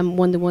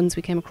 One of the ones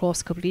we came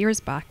across a couple of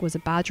years back was a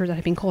badger that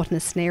had been caught in a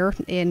snare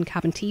in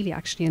Cabinteely,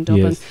 actually, in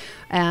Dublin.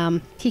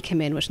 He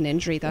came in with an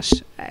injury that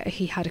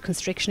he had a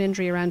constriction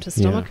injury around his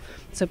stomach.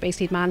 So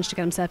basically he'd managed to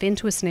get himself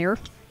into a snare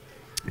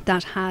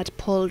that had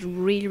pulled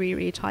really, really,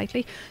 really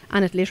tightly,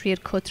 and it literally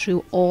had cut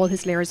through all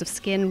his layers of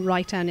skin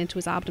right down into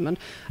his abdomen.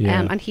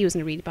 And he was in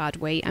a really bad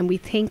way, and we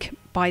think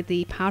by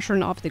the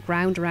pattern of the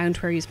ground around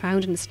where he was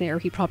found in the snare,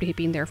 he probably had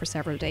been there for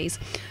several days,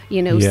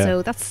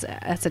 so that's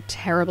a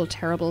terrible,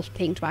 terrible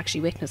thing to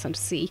actually witness and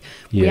to see.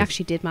 We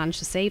actually did manage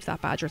to save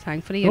that badger,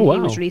 thankfully, and he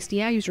was released.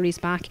 He was released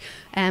back,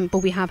 but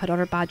we have had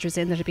other badgers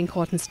in that have been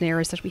caught in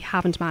snares that we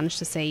haven't managed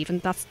to save,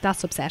 and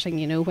that's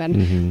upsetting,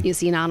 when you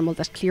see an animal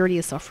that clearly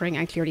is suffering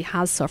and clearly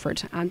has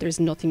suffered, and there's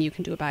nothing you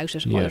can do about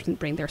it other than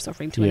bring their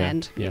suffering to an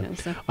end.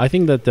 So. I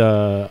think that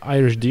the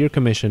Irish Deer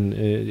Commission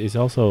is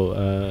also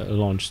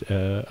launched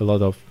a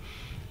lot of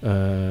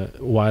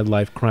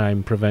wildlife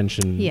crime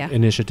prevention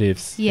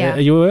initiatives. Are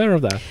you aware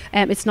of that?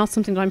 It's not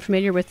something that I'm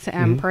familiar with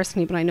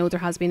personally, but I know there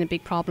has been a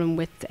big problem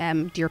with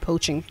deer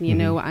poaching,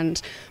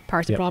 and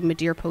part of the problem with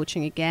deer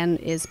poaching again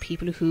is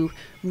people who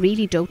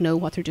really don't know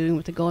what they're doing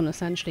with the gun,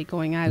 essentially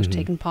going out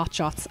taking pot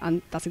shots,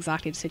 and that's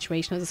exactly the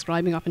situation I was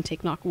describing up in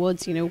Ticknock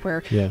Woods,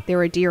 where there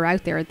are deer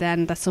out there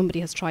then that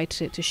somebody has tried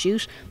to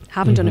shoot,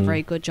 haven't done a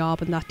very good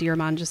job, and that deer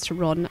manages to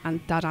run,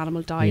 and that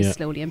animal dies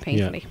slowly and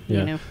painfully.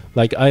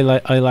 Like I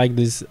like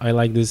this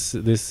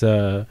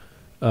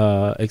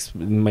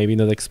maybe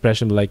not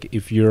expression, but like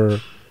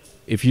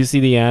if you see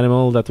the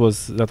animal that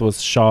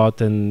was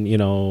shot and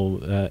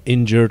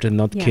injured and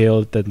not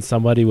killed, then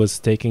somebody was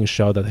taking a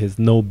shot that has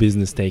no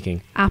business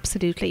taking.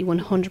 Absolutely,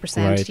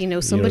 100%.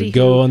 Right. Somebody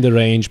go on the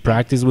range,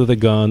 practice with a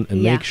gun,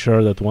 and make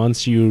sure that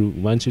once you're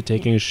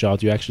taking a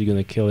shot, you're actually going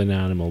to kill an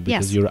animal,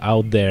 because you're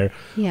out there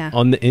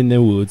in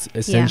the woods,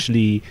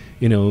 essentially,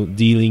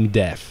 dealing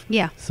death.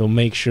 So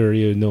make sure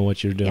you know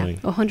what you're doing.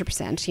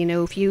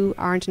 100%. If you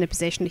aren't in a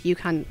position that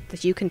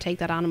you can take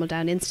that animal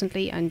down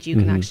instantly, and you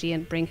can actually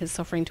bring his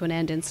suffering to an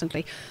end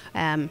instantly,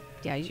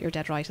 you're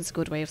dead right. It's a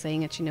good way of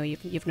saying it.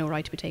 You've no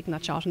right to be taking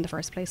that shot in the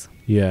first place.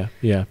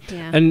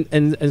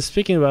 And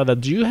speaking about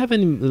that, do you have a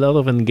lot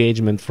of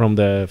engagement from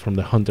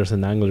the hunters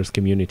and anglers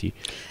community?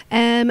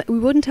 We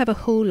wouldn't have a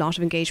whole lot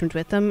of engagement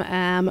with them,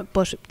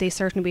 but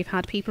we've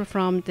had people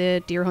from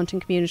the deer hunting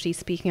community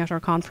speaking at our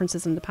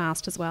conferences in the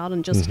past as well,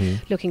 and just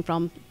looking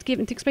to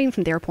explain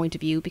from their point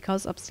of view,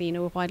 because obviously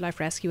wildlife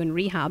rescue and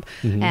rehab,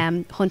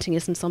 hunting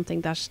isn't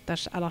something that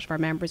a lot of our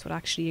members would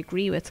actually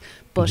agree with,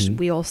 but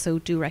we also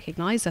do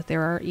recognise that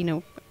there are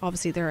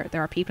obviously there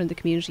are people in the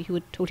community who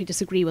would totally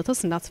disagree with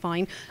us, and that's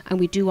fine. And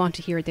we do want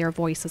to hear their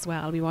voice as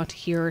well. We want to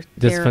hear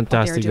that's their,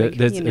 fantastic. what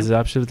they're doing, It's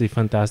absolutely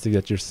fantastic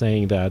that you're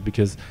saying that,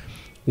 because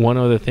one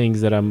of the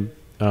things that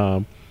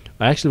I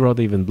actually wrote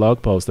even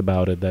blog post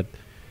about it, that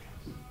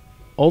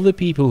all the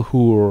people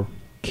who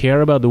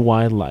care about the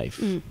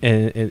wildlife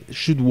and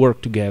should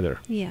work together.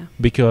 Yeah.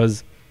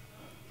 Because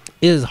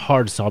it is a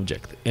hard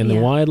subject, and the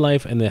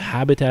wildlife and the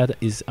habitat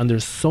is under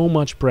so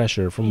much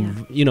pressure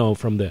from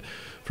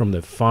from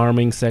the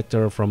farming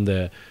sector, from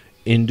the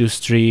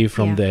industry,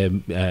 from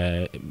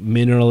the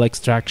mineral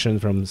extraction,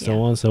 from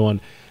so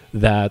on,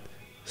 that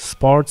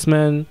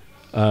sportsmen,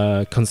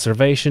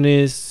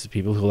 conservationists,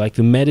 people who like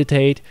to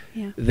meditate,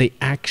 they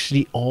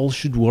actually all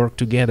should work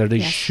together.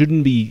 They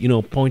shouldn't be,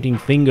 pointing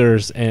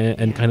fingers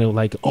and kind of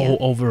like,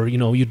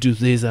 you do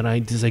this and I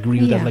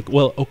disagree with that. Like,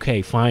 well,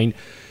 okay, fine.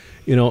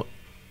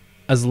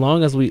 As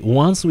long as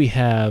once we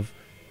have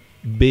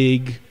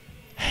big,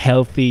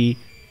 healthy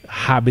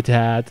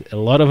habitat, a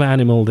lot of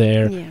animal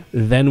there,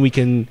 then we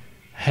can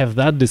have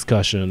that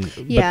discussion.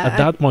 But at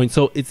that point,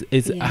 so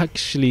it's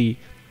actually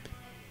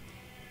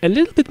a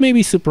little bit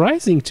maybe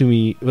surprising to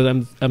me, but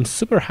I'm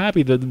super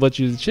happy that what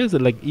you said,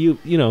 that like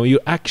you're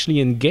actually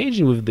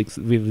engaging with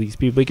these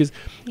people, because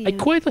I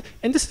quite,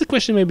 and this is the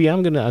question maybe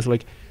I'm gonna ask,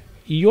 like,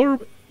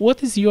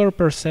 what is your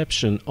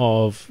perception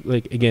of,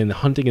 like, again,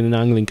 hunting and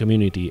angling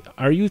community?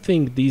 Are you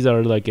think these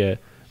are like I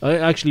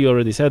actually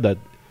already said that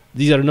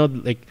these are not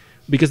like,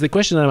 because the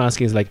question I'm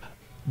asking is like,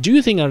 do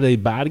you think are they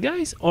bad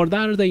guys, or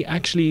are they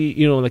actually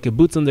like a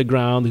boots on the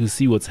ground who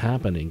see what's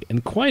happening?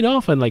 And quite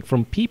often, like,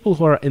 from people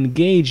who are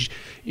engaged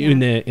in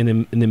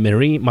the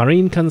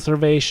marine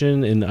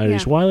conservation, in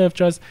Irish Wildlife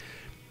Trust,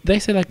 they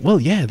say like, well,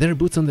 they're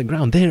boots on the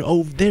ground.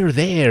 They're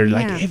there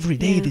like every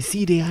day. They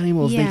see the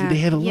animals. They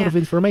have a lot of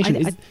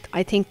information.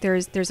 I think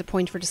there's a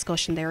point for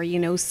discussion there.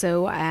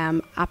 So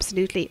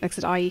absolutely. Like I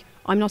said,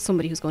 I'm not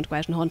somebody who's going to go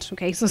out and hunt.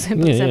 Okay, so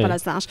simple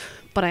as that.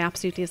 But I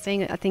absolutely is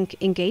saying, I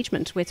think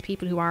engagement with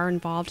people who are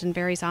involved in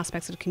various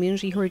aspects of the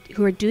community,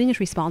 who are doing it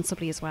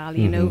responsibly as well.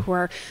 Who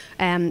are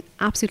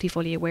absolutely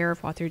fully aware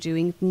of what they're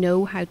doing,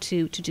 know how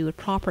to do it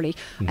properly.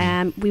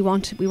 We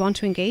want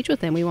to engage with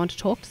them. We want to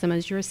talk to them.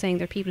 As you're saying,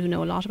 they're people who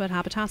know a lot about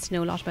habitats,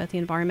 know a lot about the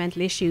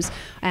environmental issues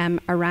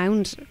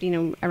around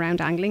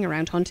angling,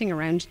 around hunting,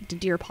 around the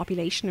deer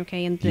population.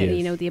 Okay, and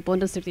the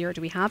abundance of deer that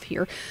we have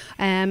here.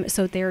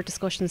 So there are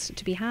discussions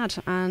to be had.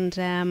 And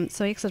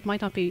so it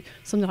might not be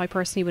something that I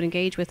personally would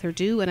engage with or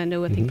do, and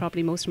I think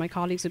probably most of my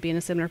colleagues would be in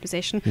a similar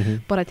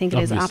position, but I think it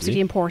is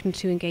absolutely important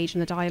to engage in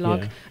the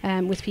dialogue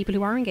with people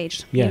who are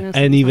engaged.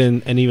 And even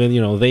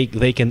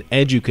they can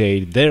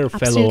educate their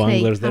fellow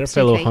anglers, their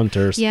fellow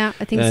hunters. I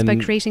think it's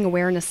about creating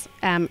awareness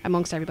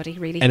amongst everybody,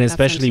 really, and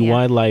especially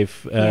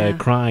wildlife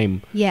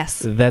crime.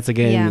 That's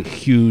again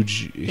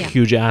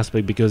huge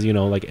aspect, because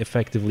like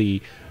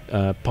effectively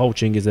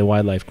poaching is a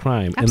wildlife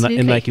crime.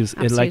 And like you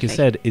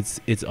said, it's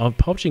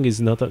poaching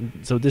is not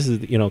so this is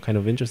kind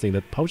of interesting,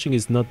 that poaching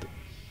is not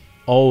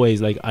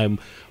always like I'm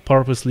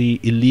purposely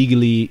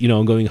illegally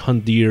going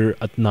hunt deer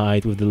at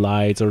night with the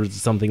lights or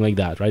something like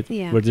that, right?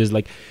 Where there's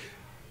like,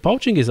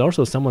 poaching is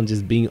also someone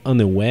just being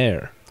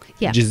unaware.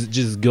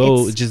 Just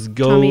go.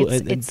 Tommy,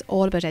 it's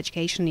all about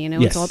education,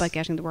 it's all about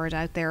getting the word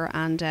out there.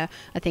 And I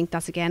think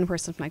that's again where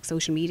something like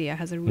social media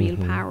has a real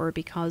power,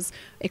 because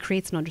it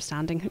creates an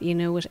understanding.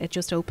 It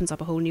just opens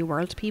up a whole new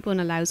world to people and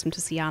allows them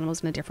to see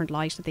animals in a different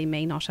light that they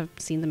may not have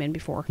seen them in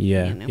before.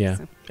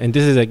 So. And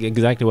this is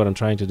exactly what I'm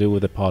trying to do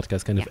with the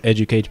podcast, kind of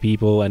educate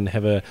people and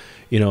have a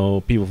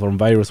people from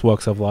various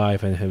walks of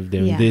life and have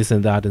this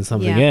and that and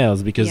something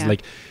else, because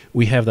like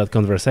we have that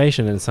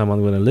conversation and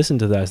someone will listen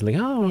to that, it's like,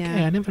 oh,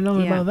 okay, I never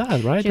know about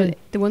that, right?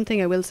 The one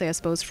thing I will say, I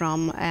suppose,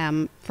 from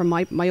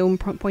my own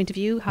point of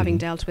view, having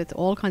dealt with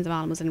all kinds of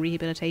animals in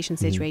rehabilitation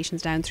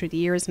situations down through the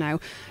years now,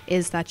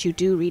 is that you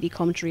do really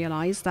come to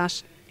realise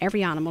that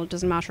every animal,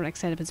 doesn't matter, like I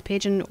said, if it's a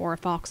pigeon or a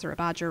fox or a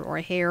badger or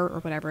a hare or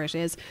whatever it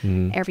is,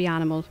 every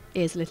animal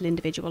is a little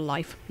individual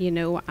life, and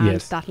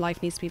that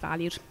life needs to be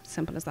valued.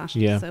 Simple as that.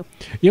 So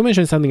you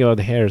mentioned something about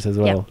the hares as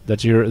well,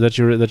 that you're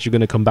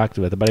going to come back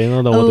to it, but I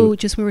don't know.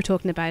 Just we were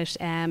talking about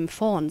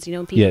fawns.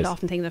 People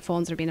often think that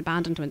fawns are being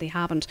abandoned when they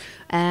haven't.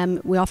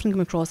 We often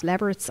come across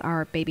leverets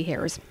are baby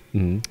hares.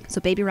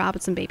 So baby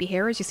rabbits and baby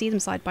hares, you see them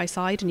side by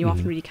side, and you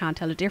often really can't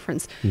tell a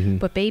difference.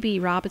 But baby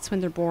rabbits, when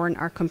they're born,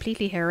 are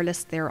completely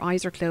hairless. Their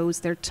eyes are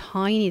closed. They're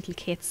tiny little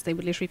kits. They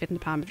would literally fit in the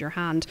palm of your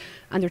hand,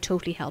 and they're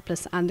totally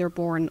helpless. And they're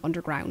born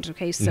underground.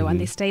 Okay, so and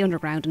they stay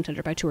underground until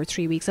they're about 2 or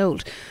 3 weeks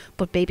old.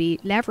 But baby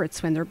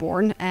leverets, when they're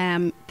born,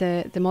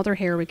 the mother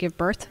hare will give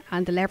birth,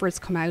 and the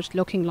leverets come out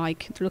looking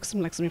like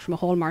something from a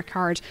Hallmark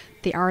card.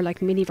 They are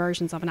like mini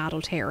versions of an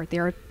adult hare. They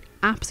are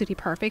absolutely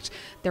perfect.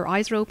 Their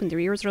eyes are open, their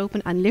ears are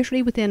open, and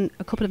literally within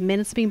a couple of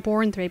minutes of being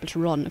born, they're able to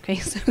run. Okay,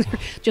 so they're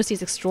just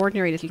these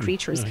extraordinary little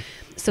creatures.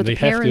 So They the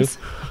parents,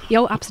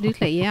 have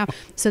absolutely, yeah.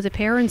 So the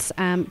parents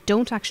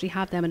don't actually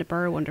have them in a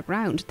burrow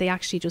underground. They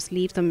actually just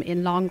leave them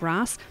in long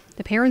grass.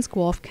 The parents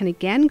go off, can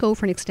again go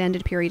for an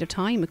extended period of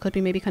time. It could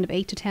be maybe kind of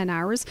 8 to 10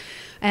 hours.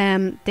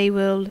 They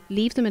will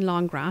leave them in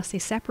long grass. They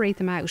separate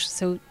them out.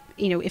 So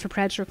if a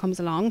predator comes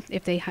along,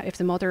 if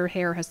the mother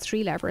hare has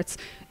 3 leverets,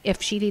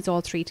 if she leads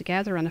all 3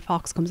 together and a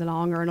fox comes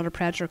along or another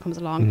predator comes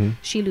along,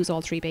 she'll lose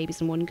all 3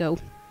 babies in one go.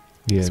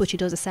 Yes. So what she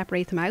does is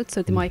separate them out,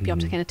 so they might be up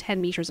to kind of 10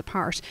 metres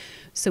apart.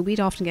 So we'd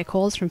often get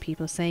calls from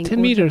people saying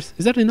 10 meters,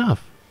 is that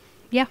enough?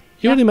 Yeah.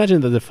 You would imagine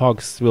that the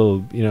fox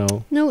will,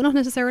 No, not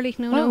necessarily.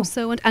 No.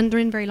 So and they're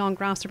in very long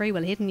grass. They're very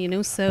well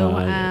hidden, So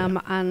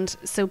and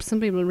so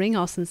somebody will ring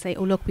us and say,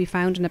 "Oh, look, we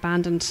found an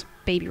abandoned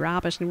baby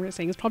rabbit," and we're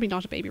saying it's probably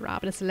not a baby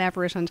rabbit, it's a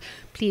leveret, and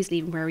please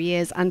leave him where he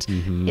is. And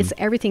it's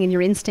everything in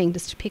your instinct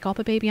is to pick up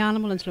a baby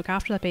animal and to look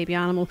after that baby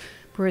animal.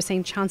 We're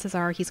saying chances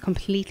are he's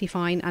completely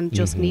fine and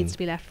just needs to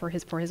be left for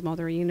his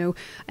mother.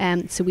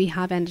 So we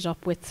have ended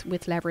up with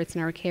leverets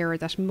in our care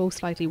that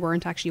most likely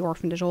weren't actually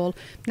orphaned at all.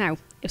 Now,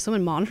 if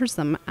someone monitors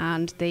them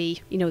and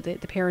they,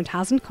 the parent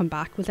hasn't come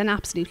back, well then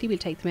absolutely we'll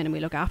take them in and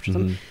we'll look after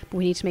them. But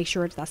we need to make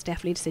sure that that's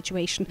definitely the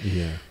situation.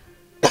 Yeah.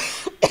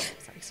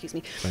 Sorry, excuse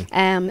me.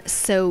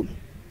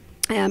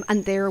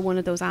 And they're one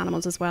of those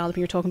animals as well. When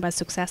you're talking about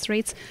success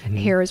rates,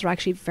 hares are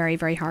actually very,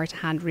 very hard to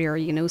hand rear,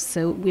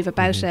 So we've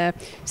about a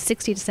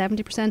 60 to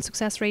 70%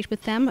 success rate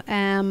with them,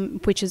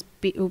 which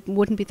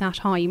wouldn't be that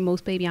high.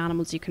 Most baby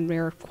animals you can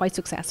rear quite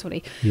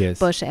successfully. Yes.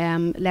 But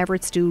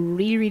leverets do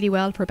really, really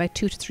well for about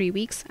 2 to 3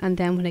 weeks. And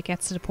then when it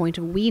gets to the point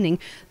of weaning,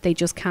 they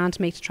just can't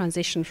make the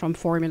transition from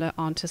formula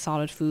onto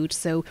solid food.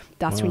 So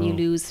that's when you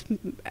lose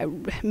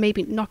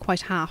maybe not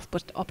quite half,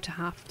 but up to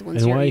half the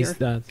ones and you're why is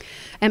that?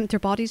 Their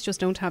bodies just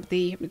don't have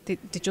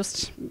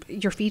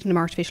you're feeding them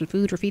artificial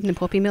food. We're feeding them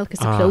puppy milk.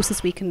 It's the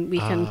closest we can.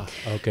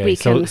 Okay.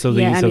 So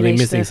they're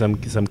missing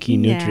some key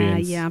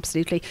nutrients. Yeah,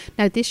 absolutely.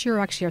 Now this year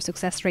actually our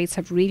success rates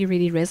have really,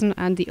 really risen,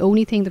 and the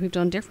only thing that we've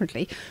done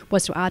differently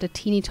was to add a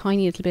teeny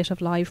tiny little bit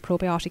of live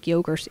probiotic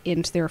yogurt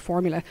into their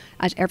formula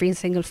at every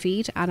single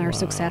feed, and our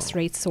success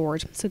rates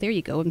soared. So there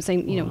you go. I'm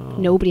saying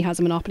nobody has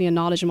a monopoly on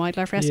knowledge in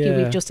wildlife rescue. Yeah.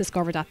 We've just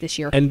discovered that this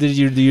year. And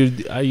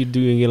are you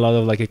doing a lot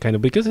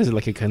of because it's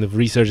like a kind of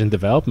research and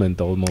development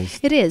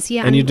almost? It is,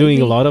 yeah. And you're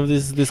doing a lot of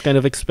this kind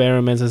of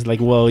experiments. It's like,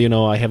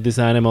 I have this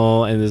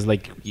animal and it's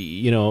like,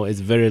 it's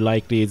very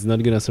likely it's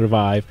not going to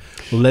survive.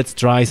 Well, let's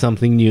try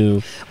something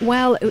new.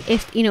 Well,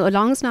 if, as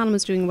long as an animal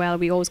is doing well,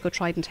 we always go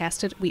tried and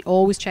tested. We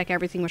always check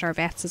everything with our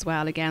vets as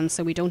well, again.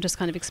 So we don't just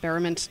kind of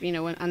experiment,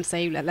 and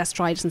say, let's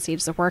try this and see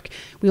does it work.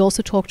 We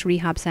also talk to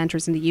rehab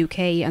centres in the UK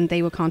and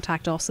they will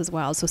contact us as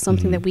well. So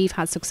something that we've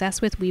had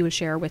success with, we will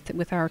share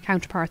with our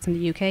counterparts in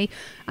the UK,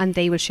 and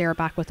they will share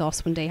back with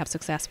us when they have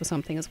success with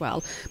something as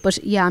well.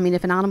 But yeah,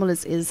 if an animal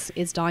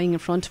is dying in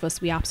front of us,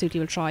 we absolutely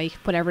will try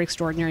whatever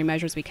extraordinary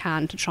measures we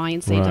can to try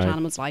and save that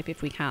animal's life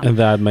if we can. And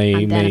that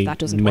may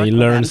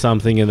learn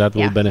something, and that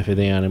will benefit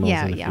the animals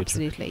in the future.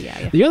 Absolutely.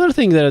 Yeah. The other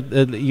thing that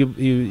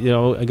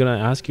I'm gonna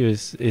ask you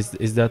is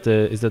that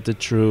the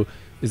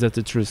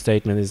true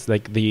statement is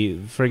like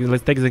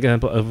let's take the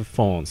example of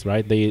fawns,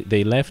 right?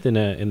 They left in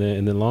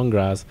the long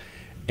grass,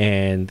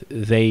 and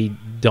they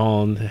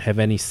don't have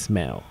any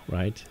smell,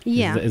 right?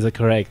 Yeah. Is that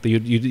correct?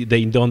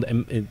 They don't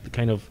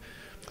kind of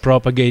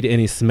propagate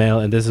any smell,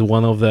 and this is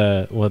one of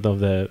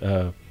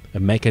the a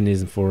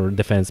mechanism for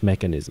defense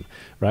mechanism,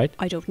 right?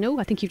 I don't know.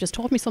 I think you've just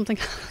taught me something.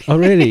 Oh,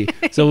 really?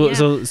 So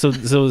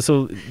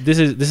this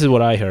is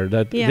what I heard,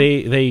 that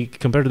they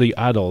compared to the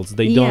adults,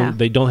 they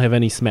don't have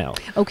any smell.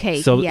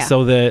 Okay. So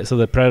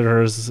the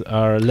predators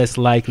are less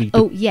likely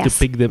to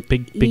pick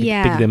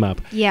them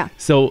up. Yeah.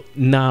 So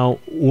now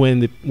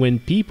when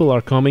people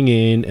are coming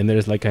in and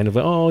there's like kind of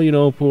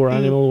poor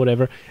animal,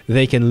 whatever,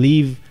 they can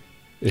leave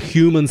a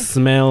human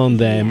smell on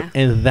them,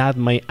 and that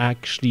may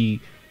actually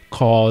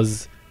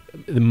cause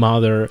the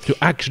mother to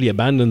actually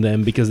abandon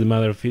them because the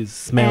mother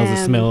smells the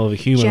smell of a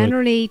human.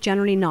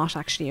 Generally not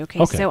actually.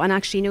 Okay. So, and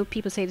actually,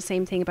 people say the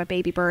same thing about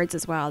baby birds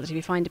as well, that if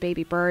you find a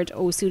baby bird,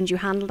 as soon as you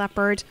handle that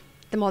bird,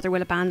 the mother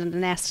will abandon the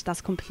nest.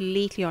 That's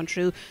completely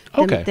untrue.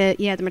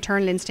 The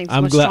maternal instinct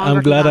is much stronger.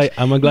 I'm glad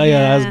I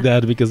asked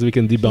that, because we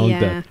can debunk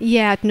that.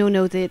 Yeah,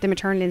 no, the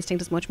maternal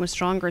instinct is much, much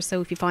stronger. So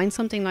if you find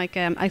something like,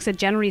 I said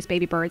generally it's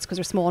baby birds because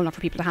they're small enough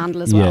for people to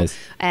handle as well. Yes.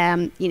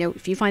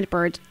 If you find a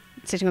bird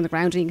sitting on the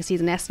ground and you can see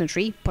the nest in a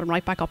tree, put them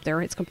right back up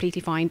there. It's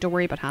completely fine. Don't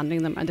worry about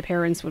handling them, and the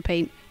parents will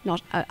pay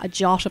not a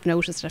jot of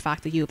notice to the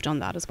fact that you have done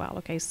that as well.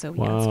 Okay, so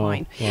it's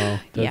fine. Wow,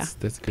 that's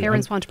good.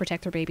 Parents want to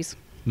protect their babies.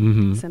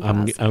 I'm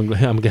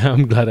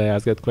glad I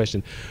asked that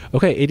question.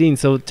 Okay, Aideen,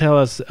 so tell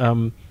us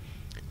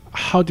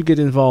how to get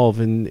involved,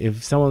 and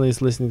if someone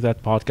is listening to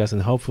that podcast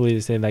and hopefully they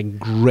say like,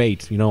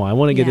 great, I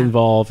want to get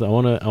involved, I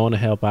want to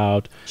help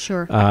out.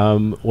 Sure.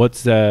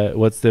 What's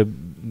the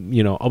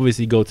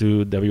obviously go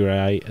to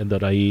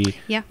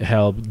wri.ie,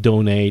 help,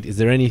 donate. Is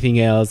there anything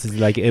else? Is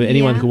like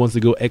anyone who wants to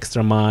go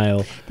extra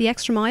mile? The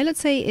extra mile, I'd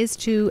say, is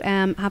to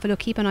have a look,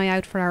 keep an eye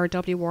out for our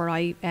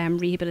WRI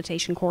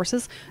rehabilitation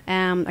courses.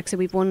 Like I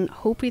said,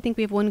 hopefully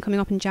we have one coming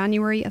up in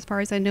January, as far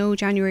as I know,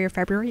 January or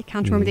February. I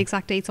can't remember the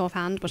exact dates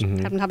offhand, but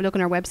have a look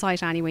on our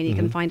website anyway, and you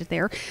can find it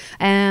there.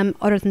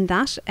 Other than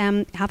that,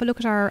 have a look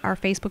at our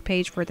Facebook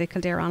page for the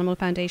Kildare Animal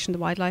Foundation, the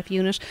Wildlife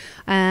Unit,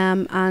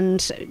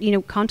 and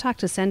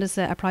contact us, send us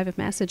a private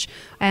message.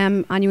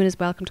 Anyone is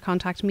welcome to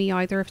contact me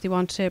either if they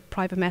want to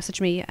private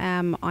message me.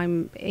 I'm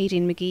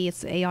Aideen Magee,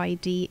 it's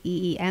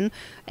Aideen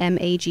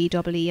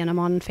Magee, and I'm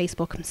on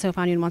Facebook, so if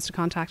anyone wants to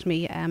contact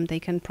me, they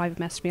can private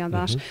message me on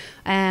that,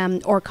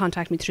 or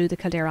contact me through the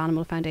Kildare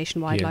Animal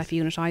Foundation Wildlife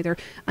Unit either,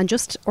 and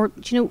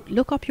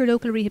look up your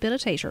local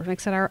rehabilitator.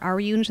 Like I said, our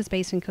unit is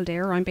based in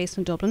Kildare, I'm based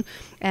in Dublin,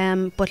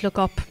 but look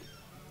up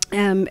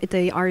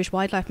the Irish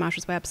Wildlife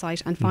Matters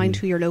website and find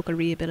who your local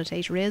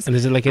rehabilitator is. And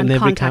is it like in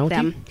every county?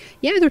 Them.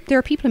 Yeah, there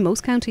are people in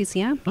most counties,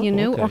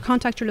 or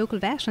contact your local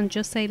vet and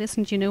just say,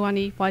 listen, do you know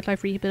any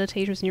wildlife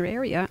rehabilitators in your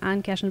area,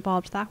 and get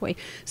involved that way.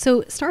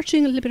 So start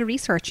doing a little bit of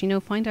research,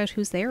 find out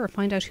who's there, or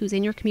find out who's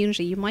in your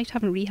community. You might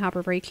have a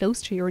rehabber very close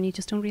to you and you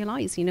just don't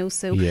realise,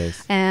 so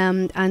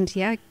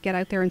get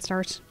out there and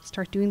start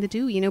doing the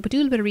do, but do a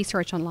little bit of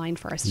research online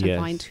first and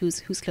find who's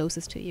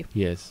closest to you.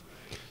 Yes.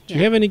 Do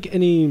you have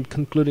any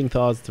concluding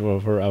thoughts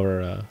for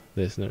our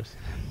listeners?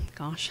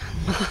 Gosh.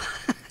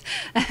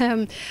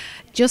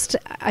 Just,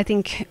 I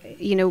think,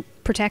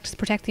 protect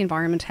the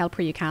environment, help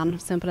where you can,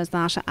 simple as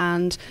that.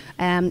 And,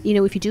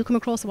 if you do come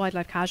across a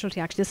wildlife casualty,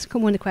 actually, this is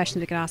one of the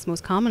questions that get asked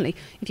most commonly.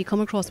 If you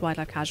come across a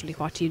wildlife casualty,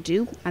 what do you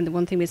do? And the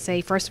one thing we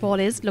say, first of all,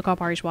 is look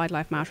up Irish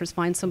Wildlife Matters,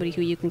 find somebody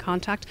who you can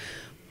contact.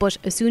 But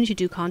as soon as you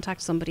do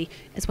contact somebody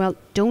as well,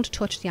 don't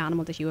touch the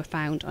animal that you have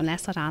found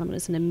unless that animal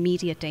is in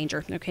immediate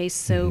danger. Okay,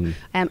 so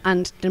and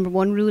the number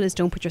one rule is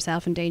don't put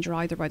yourself in danger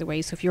either, by the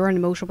way. So if you're on a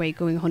motorway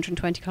going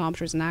 120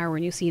 kilometres an hour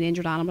and you see an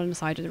injured animal on the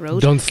side of the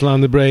road, don't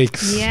slam the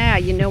brakes. Yeah,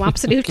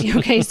 absolutely.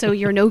 Okay, so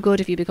you're no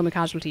good if you become a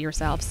casualty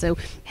yourself. So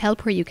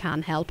help where you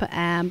can help,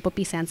 but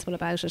be sensible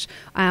about it.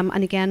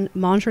 And again,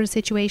 monitor the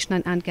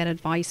situation and get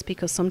advice,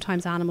 because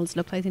sometimes animals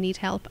look like they need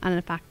help and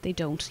in fact they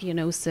don't.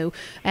 So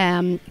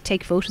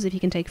take photos if you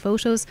can take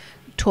photos,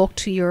 talk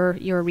to your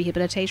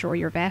rehabilitator or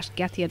your vet,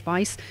 get the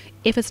advice.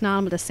 If it's an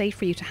animal that's safe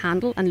for you to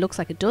handle and looks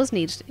like it does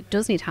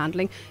need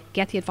handling,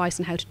 get the advice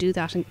on how to do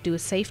that and do it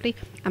safely.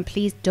 And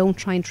please don't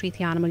try and treat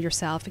the animal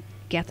yourself.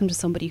 Get them to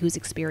somebody who's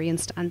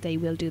experienced, and they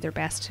will do their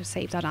best to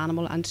save that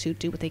animal and to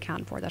do what they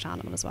can for that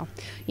animal as well.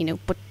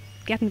 But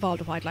get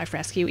involved with wildlife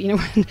rescue.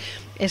 Like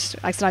I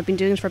said, I've been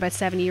doing it for about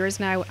 7 years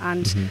now,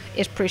 and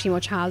it pretty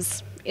much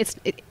has.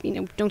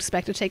 Don't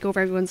expect it to take over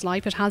everyone's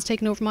life. It has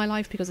taken over my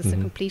life because it's a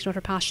complete and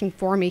utter passion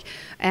for me,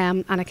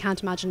 and I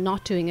can't imagine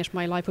not doing it.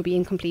 My life would be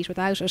incomplete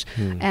without it.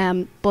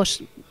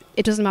 But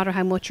it doesn't matter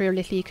how much or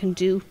little you can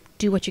do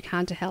what you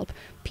can to help.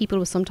 People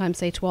will sometimes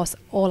say to us,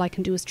 all I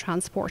can do is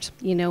transport,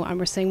 and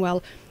we're saying,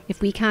 well, if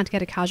we can't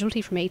get a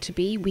casualty from A to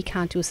B, we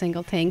can't do a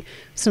single thing.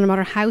 So no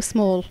matter how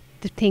small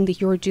the thing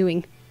that you're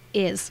doing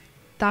is,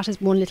 that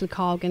is one little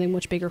cog in a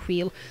much bigger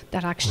wheel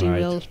that actually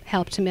will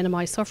help to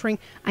minimise suffering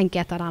and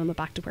get that animal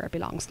back to where it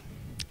belongs.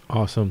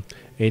 Awesome.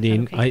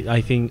 Aideen,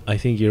 I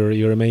think you're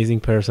an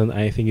amazing person.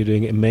 I think you're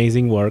doing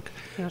amazing work.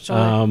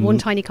 One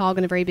tiny cog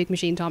in a very big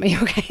machine, Tommy.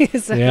 Okay.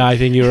 So. Yeah, I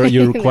think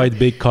you're quite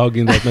big cog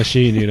in that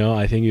machine.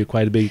 I think you're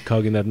quite a big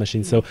cog in that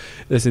machine. So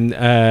listen,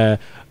 I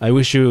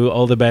wish you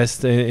all the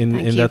best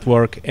in that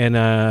work, and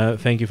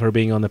thank you for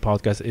being on the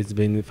podcast. It's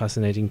been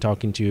fascinating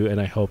talking to you, and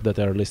I hope that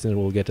our listener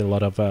will get a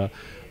lot of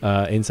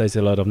insights,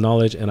 a lot of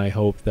knowledge, and I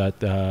hope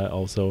that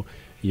also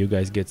you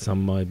guys get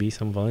some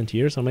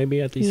volunteers, or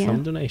maybe at least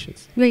some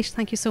donations. Great,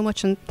 thank you so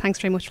much, and thanks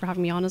very much for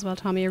having me on as well,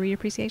 Tommy. I really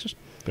appreciate it.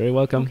 Very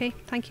welcome. Okay,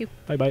 thank you.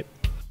 Bye-bye.